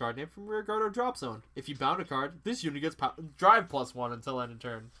Prism in its card name from rear guard or drop zone. If you bound a card, this unit gets drive plus 1 until end of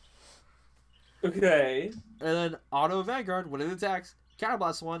turn. Okay. And then Auto Vanguard, when it attacks,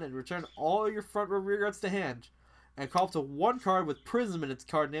 counterblast 1 and return all your front row rear guards to hand. And call up to 1 card with Prism in its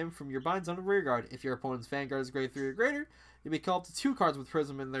card name from your bind zone of rear guard. If your opponent's Vanguard is grade 3 or greater, you may call up to 2 cards with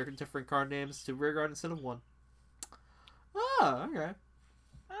Prism in their different card names to rear guard instead of 1. Ah, okay.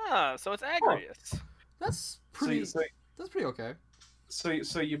 Ah, so it's Agrius. That's pretty. So That's pretty okay.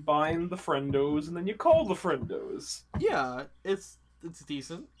 you bind the friendos and then you call the friendos. Yeah, it's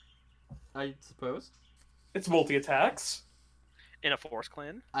decent, I suppose. It's multi-attacks. In a Force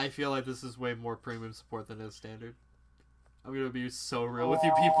Clan. I feel like this is way more premium support than is standard. I'm gonna be so real with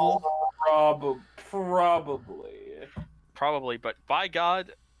you people. Probably. Probably, but by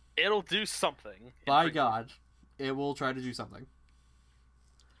God, it'll do something. By God, it will try to do something.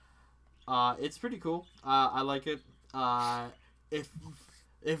 It's pretty cool. I like it. If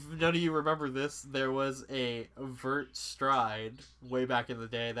none of you remember this, there was a Vert Stride way back in the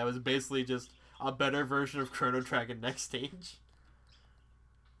day that was basically just a better version of Chrono Dragon Next Stage.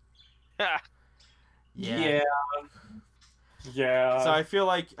 Yeah. So I feel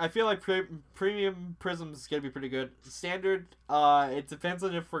like premium prisms is gonna be pretty good. Standard, it depends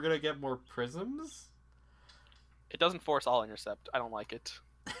on if we're gonna get more prisms. It doesn't force all intercept. I don't like it.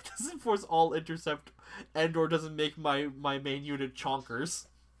 It doesn't force all intercept, and/or doesn't make my main unit chonkers.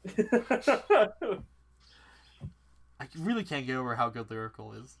 I really can't get over how good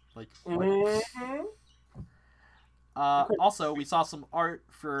Lyrical is. Like, Mhm. also we saw some art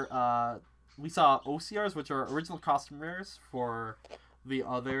for we saw OCRs, which are original costume rares for the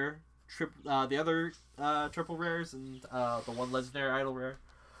other triple rares and the one legendary idol rare.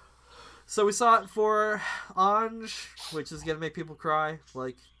 So we saw it for Anj, which is gonna make people cry,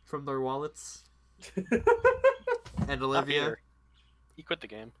 like, from their wallets. And Olivia. Peter. He quit the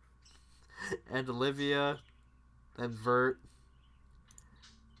game. And Olivia. And Vert.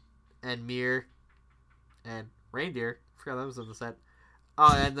 And Mir. And Reindeer. Forgot that was in the set.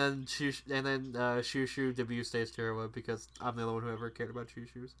 Oh, and then Shushu debut stage Terua, because I'm the only one who ever cared about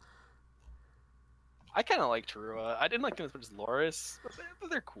Shushu's. I kind of like Terua. I didn't like them as much as Loris, but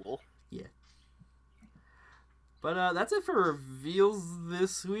they're cool. But that's it for reveals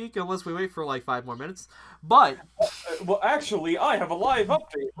this week, unless we wait for like 5 more minutes. But Well, actually, I have a live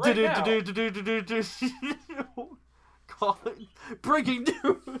update right now. Breaking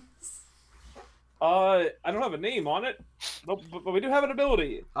news. I don't have a name on it, but we do have an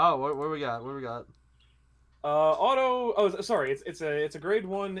ability. Oh, what we got? What we got? Auto. Oh, sorry. It's a grade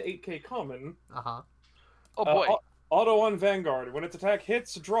 1 8K common. Oh boy. Auto on Vanguard. When its attack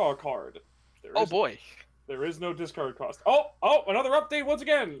hits, draw a card. Oh boy. There is no discard cost. Oh, another update once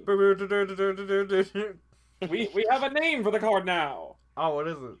again. We have a name for the card now. Oh, what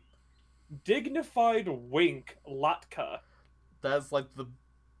is it? Dignified Wink Latka. That's like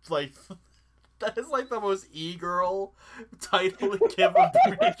that is like the most e-girl title to give a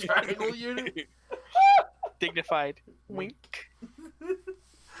British triangle unit. Dignified wink.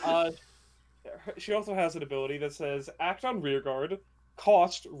 She also has an ability that says act on rearguard,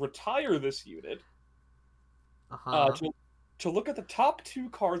 cost retire this unit. to look at the top 2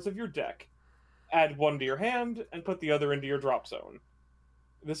 cards of your deck, add 1 to your hand, and put the other into your drop zone.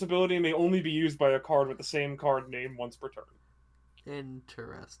 This ability may only be used by a card with the same card name once per turn.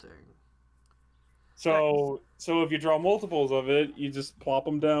 Interesting. So if you draw multiples of it, you just plop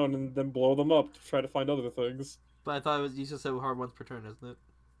them down and then blow them up to try to find other things. But I thought it was you just said hard once per turn, isn't it?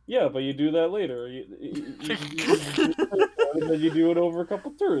 Yeah, but you do that later. And then you do it over a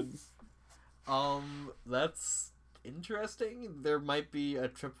couple turns. That's interesting. There might be a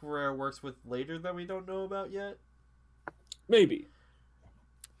triple rare works with later that we don't know about yet. Maybe.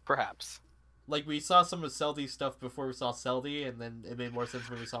 Perhaps. Like, we saw some of Seldy's stuff before we saw Seldy, and then it made more sense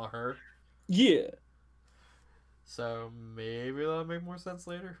when we saw her. Yeah. So, maybe that'll make more sense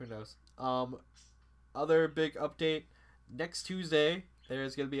later? Who knows? Other big update. Next Tuesday,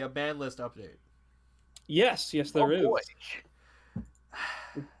 there's going to be a ban list update. Yes, there is. Boy.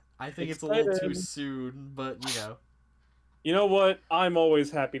 I think it's a little too soon, but, you know. You know what? I'm always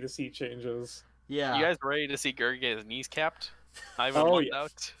happy to see changes. Yeah. You guys ready to see Gurg get his knees capped? I've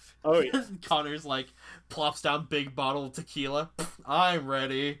out. Oh, yeah. Connor's like, plops down big bottle of tequila. I'm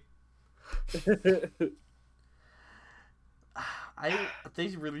ready. They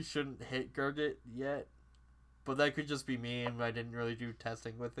really shouldn't hit Gurgit yet, but that could just be me, and I didn't really do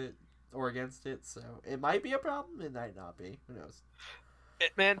testing with it or against it, so it might be a problem. It might not be. Who knows?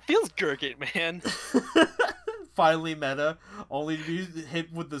 Man, feels Gurgit, man. Finally, meta, only to be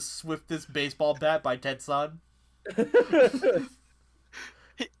hit with the swiftest baseball bat by Tetsun.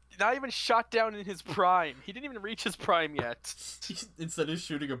 Not even shot down in his prime. He didn't even reach his prime yet. Instead of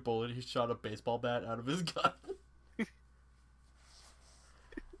shooting a bullet, he shot a baseball bat out of his gun.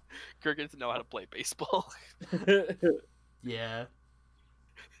 Gurgit doesn't know how to play baseball. Yeah.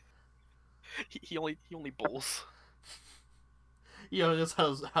 He only bowls. You know just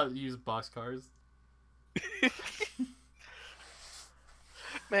how to use boxcars.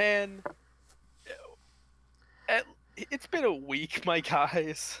 Man, it's been a week, my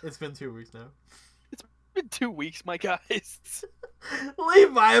guys. It's been 2 weeks now. It's been 2 weeks, my guys.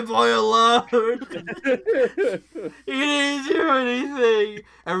 Leave my boy alone. He didn't do anything.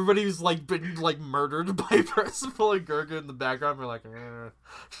 Everybody's like been like murdered by Percival and Gurgit in the background. We're like,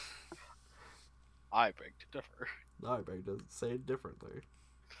 I beg to differ. I beg to say it differently.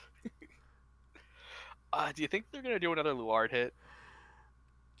 Do you think they're gonna do another Luard hit?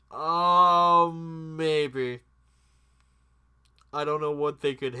 Maybe. I don't know what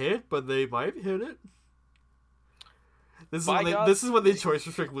they could hit, but they might hit it. This is when they choice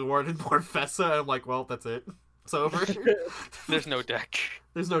restrict Luard and Morfessa, and I'm like, well, that's it. It's over. There's no deck.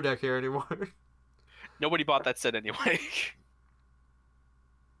 There's no deck here anymore. Nobody bought that set anyway.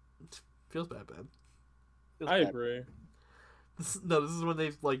 Feels bad. I agree. This is when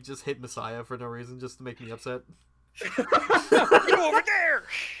they like just hit Messiah for no reason, just to make me upset. Get over there!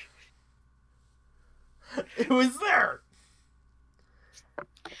 It was there.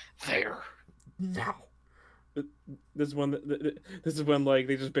 There. Now. This is when like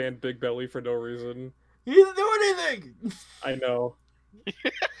they just banned Big Belly for no reason. He didn't do anything. I know.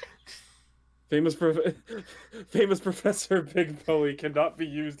 Famous Professor Big Belly cannot be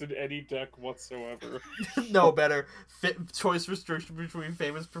used in any deck whatsoever. No better. Choice restriction between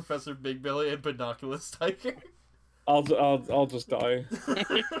famous Professor Big Belly and Binoculus Tiger. I'll just die.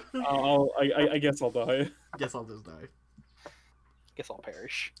 I guess I'll die. Guess I'll just die. Guess I'll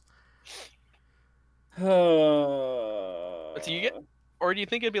perish. But do you get, or do you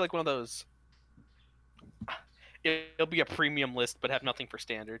think it'd be like one of those? It'll be a premium list, but have nothing for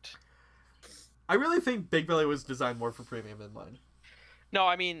standard. I really think Big Belly was designed more for premium than mine. No,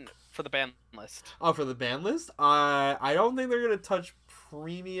 I mean for the ban list. Oh, for the ban list? I don't think they're gonna touch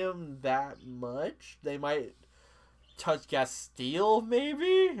premium that much. They might touch Castile,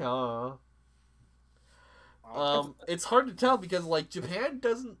 maybe. It's hard to tell because like Japan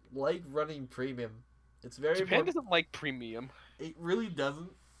doesn't like running premium. It's very Japan doesn't like premium. It really doesn't.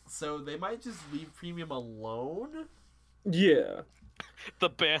 So they might just leave premium alone. Yeah. The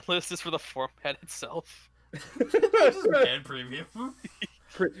ban list is for the format itself. Just ban premium.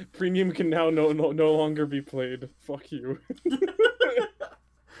 Premium can now no longer be played. Fuck you.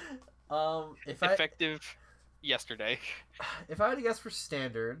 Effective yesterday. If I had to guess for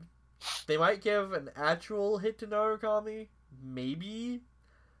standard, they might give an actual hit to Narukami. Maybe.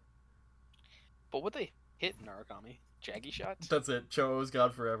 But would they hit Narukami? Jaggy shot? That's it. Cho-Oh's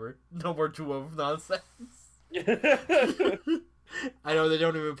gone forever. No more 2-0 nonsense. I know they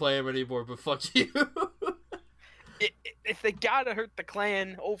don't even play him anymore, but fuck you. If they gotta hurt the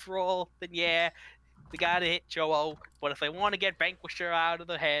clan overall, then yeah, they gotta hit Cho-Oh. But if they want to get Vanquisher out of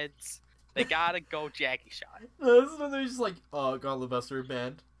the heads, They gotta go Jackie Shot. This is when they're just like, oh, Gauntlet Buster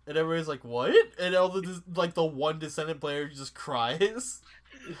banned. And everybody's like, what? And all the one Descendant player just cries.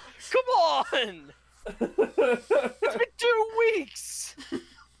 Come on! It's been 2 weeks!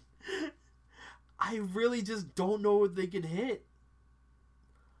 I really just don't know what they can hit.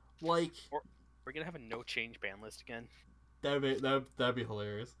 Like, We're gonna have a no change ban list again. that'd be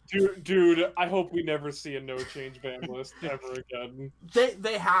hilarious. Dude, I hope we never see a no change ban list ever again.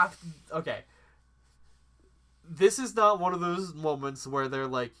 They have, okay. This is not one of those moments where they're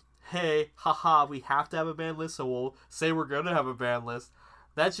like, hey, haha, we have to have a ban list, so we'll say we're gonna have a ban list.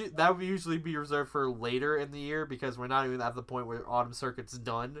 That would usually be reserved for later in the year, because we're not even at the point where Autumn Circuit's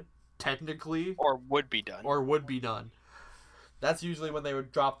done, technically. Or would be done. That's usually when they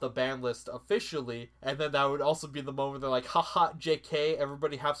would drop the ban list officially, and then that would also be the moment they're like, haha, JK,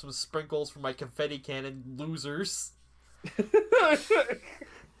 everybody have some sprinkles for my confetti cannon, losers.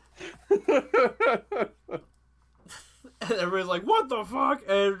 And everybody's like, what the fuck?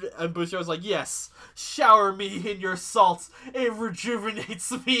 And Bushiroad's like, yes, shower me in your salts. It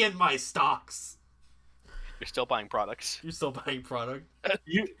rejuvenates me and my stocks. You're still buying products. You're still buying product.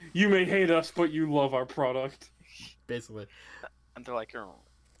 You may hate us, but you love our product. Basically. And they're like, oh.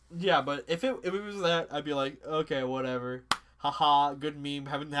 Yeah, but if it was that, I'd be like, okay, whatever. Haha, good meme.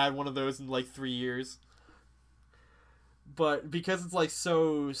 Haven't had one of those in like 3 years. But because it's like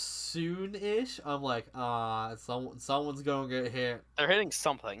so soon-ish, I'm like, someone's gonna get hit. They're hitting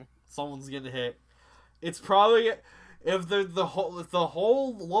something. Someone's getting hit. It's probably, if the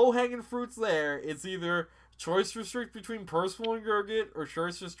whole low-hanging fruit's there, it's either choice restrict between Percival and Gurgit, or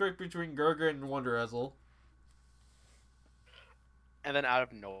choice restrict between Gurgit and Wonder Ezel. And then out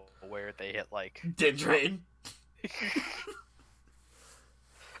of nowhere, they hit like Dindrain.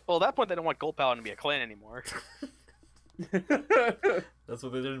 Well, at that point, they don't want Gold Paladin to be a clan anymore. That's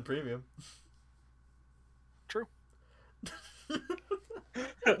what they did in Premium. True. That's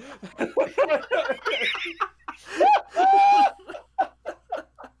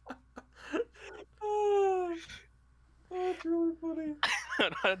really funny.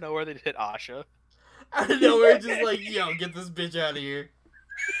 Out of nowhere, they hit Asha. Out of nowhere, just like, yo, get this bitch out of here.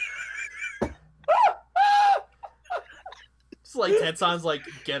 Just like Tetsun's like,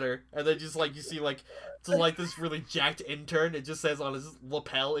 get her. And then just like, you see like, just like this really jacked intern, it just says on his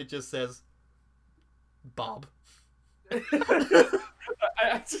lapel, it just says, Bob. I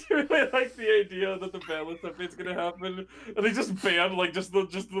actually really like the idea that the ban list update's gonna happen, and they just ban like just the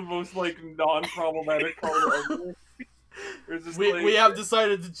most like non-problematic color ever. We have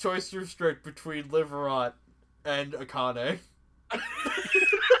decided to choice restrict between Liverot and Akane.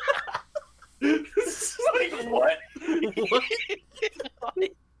 It's like what? What?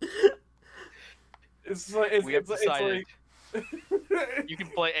 It's like We have decided like... you can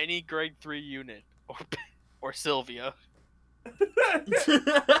play any grade 3 unit or Sylvia.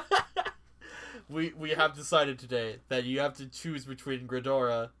 We have decided today that you have to choose between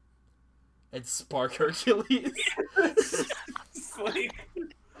Gridora and Spark Hercules. It's like...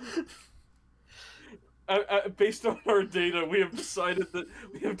 based on our data, we have decided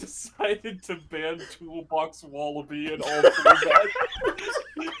to ban Toolbox Wallaby in all formats.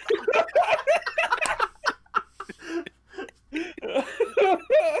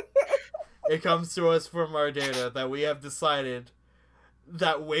 It comes to us from our data that we have decided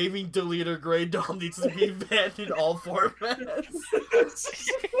that waving deleter Grey Dawn needs to be banned in all formats.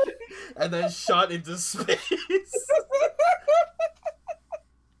 And then shot into space.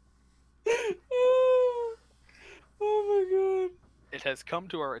 Oh my god. It has come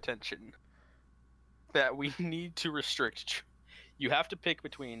to our attention that we need to restrict. You have to pick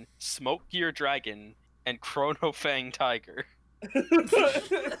between Smoke Gear Dragon and Chrono Fang Tiger.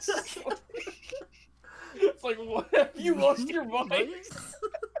 It's like, what? Have you lost your mind?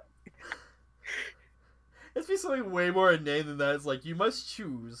 It's be something way more inane than that. It's like, you must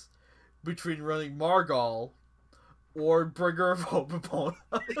choose between running Margal or Bringer of Hope Epona.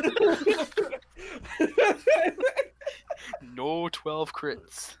 No 12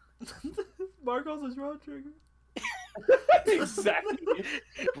 crits. Margal's a draw trigger. Exactly.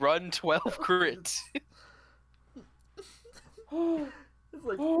 Run 12 crits. It's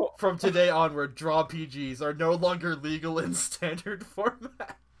like, from today onward, draw PGs are no longer legal in standard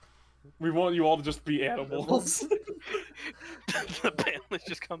format. We want you all to just be animals. The ban list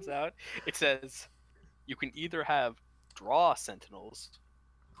just comes out. It says you can either have draw sentinels,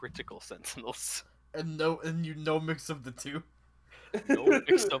 critical sentinels. And you no mix of the two. No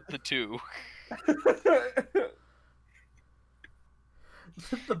mix up the two.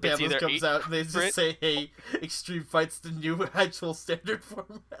 The ban It's list either comes 8 out and they just crit- say, hey, Extreme Fight's the new actual standard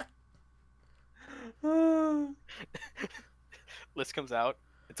format. List comes out.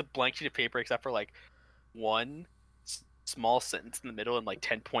 It's a blank sheet of paper except for like one small sentence in the middle in like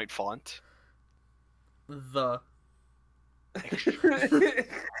 10-point font. The.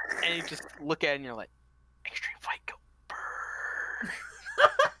 And you just look at it and you're like, Extreme Fight Go burn.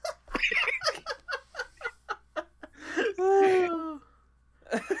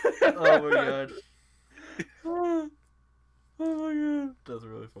 Oh my god. Oh my god. That's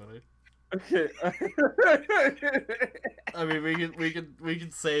really funny. Okay. I mean, we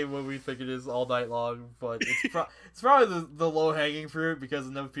can say what we think it is all night long, but it's probably the low hanging fruit because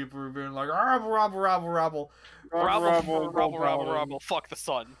enough people are being like, rabble, rabble, rabble, rabble. Rabble. Fuck the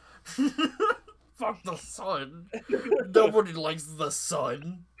sun. Fuck the sun. Nobody likes the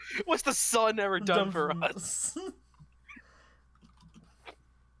sun. What's the sun ever done for us?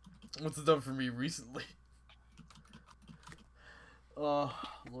 What's it done for me recently? Oh,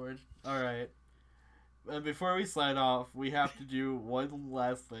 Lord. Alright. And before we sign off, we have to do one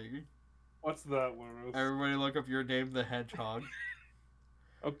last thing. What's that, Lewis? Everybody look up your name, the Hedgehog.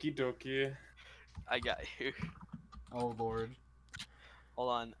 Okie dokie. I got you. Oh, Lord. Hold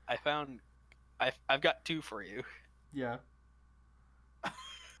on. I've got two for you. Yeah.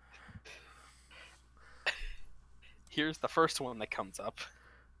 Here's the first one that comes up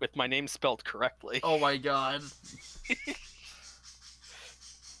with my name spelled correctly. Oh my god.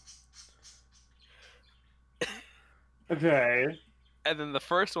 Okay. And then the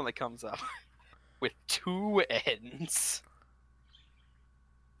first one that comes up with two N's.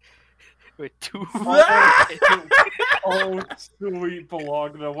 With two Oh, sweet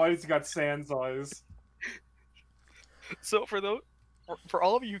Bologna. Why does he got Sans eyes? So for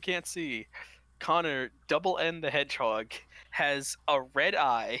all of you who can't see, Connor, Double N the Hedgehog, has a red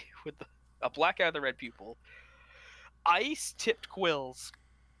eye with a black eye with a red pupil, ice-tipped quills,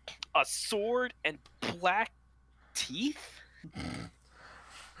 a sword, and black teeth?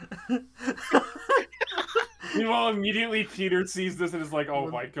 Meanwhile, immediately Peter sees this and is like, "Oh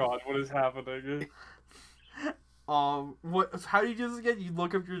my god, what is happening?" What? How do you just again? You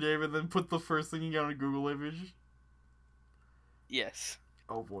look up your name and then put the first thing you get on a Google image. Yes.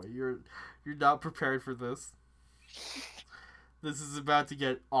 Oh boy, you're not prepared for this. This is about to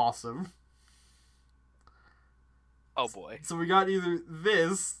get awesome. Oh boy. So we got either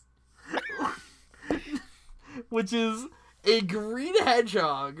this, which is a green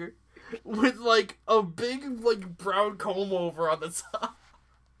hedgehog with like a big like brown comb over on the top.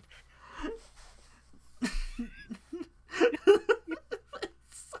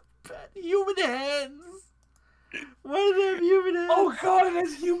 It's so bad. Human hands. Why does it have human hands? Oh god, it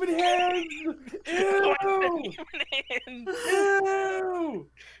has human hands! Ew! Ew!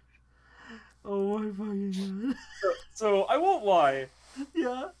 Oh my fucking god. So, I won't lie.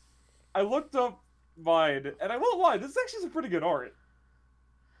 Yeah. I looked up mine, and I won't lie, this is actually some pretty good art.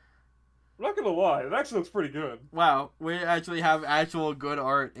 I'm not gonna lie, it actually looks pretty good. Wow, we actually have actual good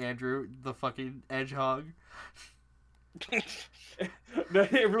art, Andrew, the fucking hedgehog. No,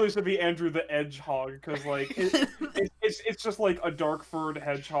 it really should be Andrew the Edgehog, because like it's just like a dark furred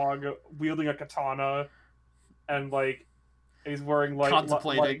hedgehog wielding a katana, and like he's wearing like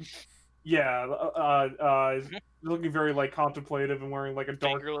Contemplating. he's looking very like contemplative and wearing like a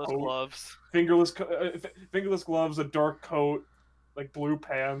dark Fingerless coat. gloves. Fingerless gloves, a dark coat, like blue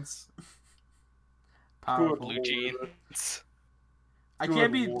pants. Powerful. Blue jeans. I Good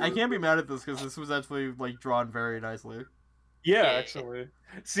can't be lord. mad at this because this was actually like drawn very nicely. Yeah, Yeah. actually.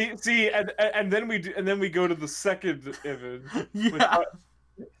 See, and then we go to the second image, Yeah.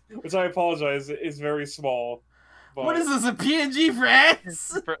 which I apologize is very small. But... What is this, a PNG,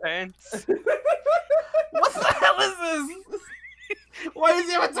 France? For ants. What the hell is this? Why does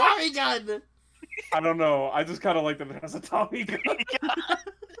he have a Tommy gun? I don't know. I just kind of like that it has a Tommy gun.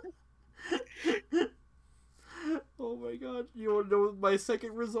 Oh my god. You want to know what my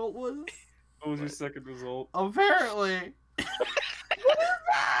second result was? What was your second result? Apparently.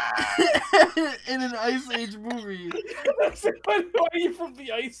 In an Ice Age movie. Why are you from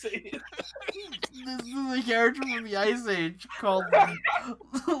the Ice Age? This is a character from the Ice Age called...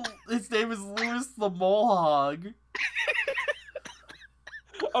 His name is Lewis the Molehog.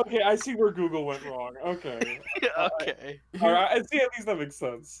 Okay, I see where Google went wrong. Okay. Okay. Alright, I see at least that makes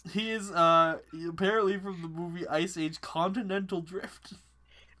sense. He is apparently from the movie Ice Age Continental Drift.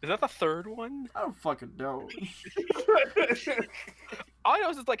 Is that the third one? I don't fucking know. All I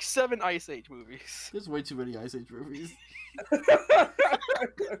know is it's like 7 Ice Age movies. There's way too many Ice Age movies.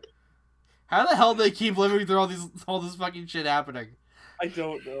 How the hell do they keep living through all this fucking shit happening? I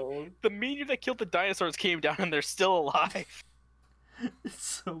don't know. The meteor that killed the dinosaurs came down and they're still alive.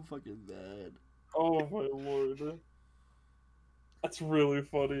 It's so fucking bad. Oh my lord. That's really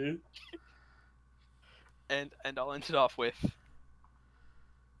funny. And I'll end it off with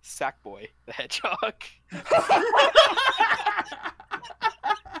Sackboy the Hedgehog.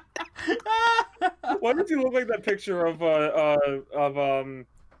 Why does he look like that picture of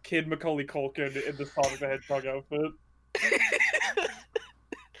Kid Macaulay Culkin in the Sonic the Hedgehog outfit?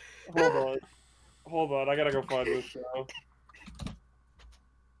 Hold on, I gotta go find this now.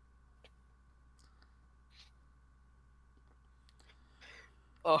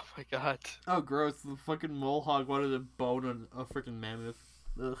 Oh my god. Oh, gross. The fucking Molehog wanted to bone a freaking mammoth.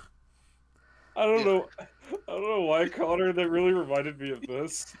 Ugh. I don't know why, Connor, that really reminded me of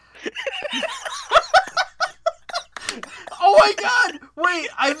this. Oh my god! Wait,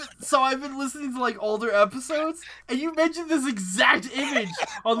 I've been listening to like older episodes, and you mentioned this exact image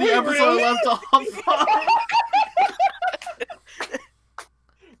on the Wait, episode really? I left off on.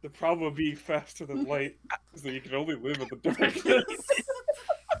 The problem of being faster than light is that you can only live in the darkness.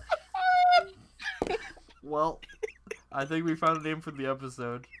 Well, I think we found a name for the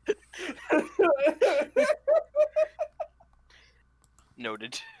episode.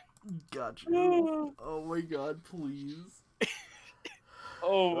 Noted. Gotcha. Oh my god, please.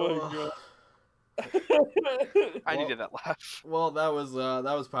 Oh my Ugh. god. I needed that laugh. Well, that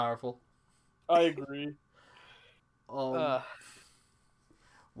was powerful. I agree. Uh,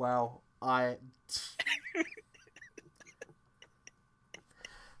 Wow. The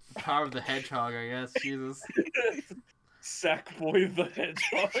power of the hedgehog, I guess. Jesus. Sackboy the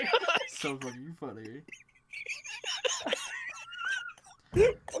Hedgehog. So fucking funny.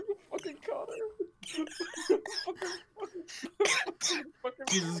 Fucking Connor.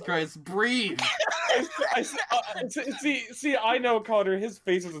 Jesus Christ, breathe! See, I know Connor. His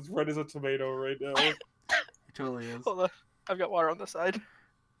face is as red as a tomato right now. It totally is. hold on. I've got water on the side.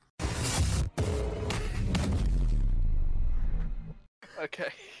 Okay.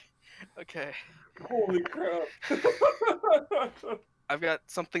 Holy crap. I've got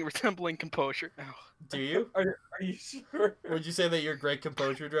something resembling composure now. Do you? Are you sure? Would you say that you're great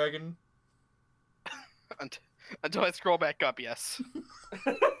composure, Dragon? Until I scroll back up, yes.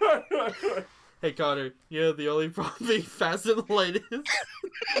 Hey Connor, the only problem being faster than light is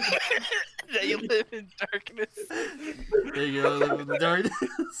That you live in darkness. there you go, live in the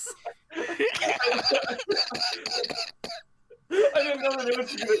darkness. I didn't know that it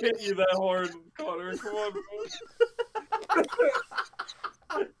was gonna hit you that hard, Connor. Come on, bro.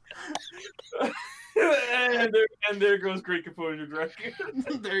 and there goes great composure, Dragon.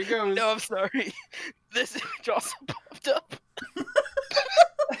 There he goes. No, I'm sorry. This image also popped up.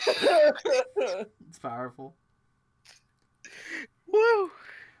 It's powerful. Woo!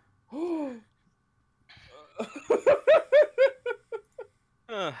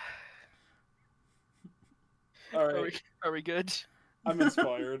 All right, Are we good? I'm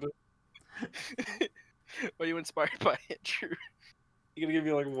inspired. What are you inspired by, Andrew? You gotta give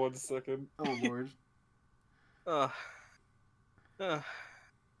me like 1 second. Oh lord.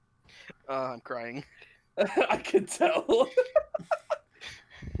 I'm crying. I can tell.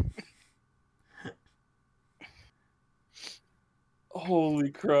 Holy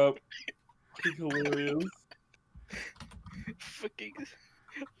crap. Hilarious. Fucking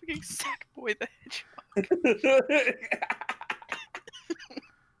Sackboy the Hedgehog.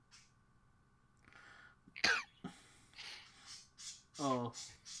 Oh.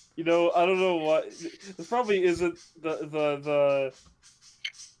 You know, I don't know what. This probably isn't the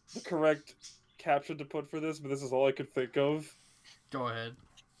correct caption to put for this, but this is all I could think of. Go ahead.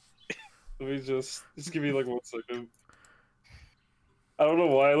 Let me just give me like 1 second. I don't know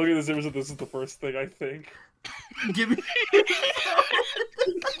why. I look at this image and this is the first thing I think. Give me.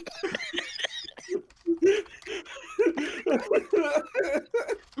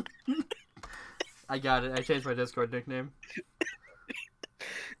 I got it. I changed my Discord nickname.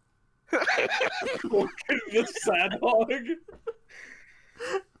 The sad dog.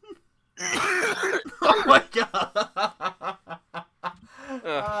 Oh my god!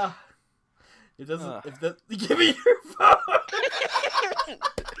 It doesn't. If that, give me your phone.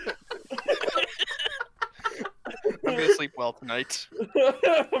 I'm gonna sleep well tonight.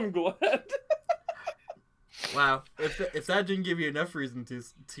 I'm glad. Wow! If that didn't give you enough reason to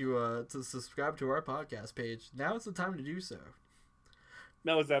subscribe to our podcast page, now is the time to do so.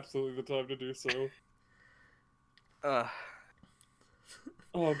 Now is absolutely the time to do so.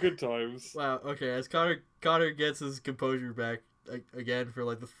 Oh, good times. Wow. Okay. As Connor gets his composure back again for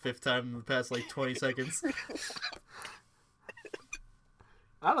like the 5th time in the past like 20 seconds.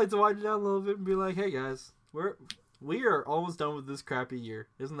 I'd like to wind it down a little bit and be like, hey guys, we are almost done with this crappy year.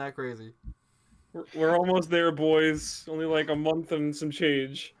 Isn't that crazy? We're almost there, boys. Only like a month and some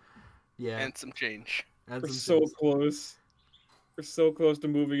change. Yeah. And some change. and We're some so things. close. We're so close to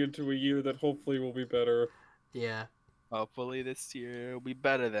moving into a year that hopefully will be better. Yeah. Hopefully this year will be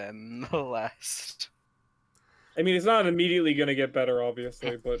better than the last. I mean, it's not immediately gonna get better,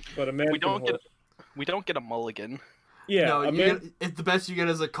 obviously, but a man We don't can get we don't get a mulligan. hope. Yeah, no, a, you man... get, it's the best you get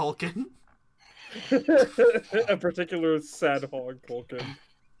as a Culkin. a particular sad hog Culkin.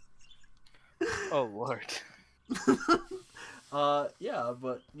 Oh lord. Yeah,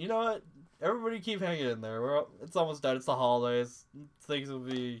 but you know what? Everybody keep hanging in there. It's almost done. It's the holidays. Things will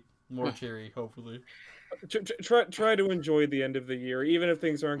be more cheery, hopefully. Try to enjoy the end of the year, even if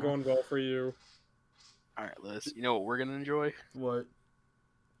things aren't going well for you. Alright, Liz. You know what we're gonna enjoy? What?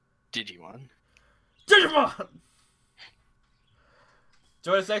 Digimon. Digimon!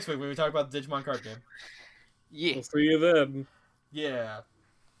 Join us next week when we talk about the Digimon card game. Yeah. We'll see you then. Yeah.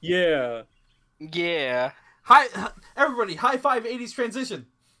 Yeah. Yeah. Hi, everybody! High five 80s transition!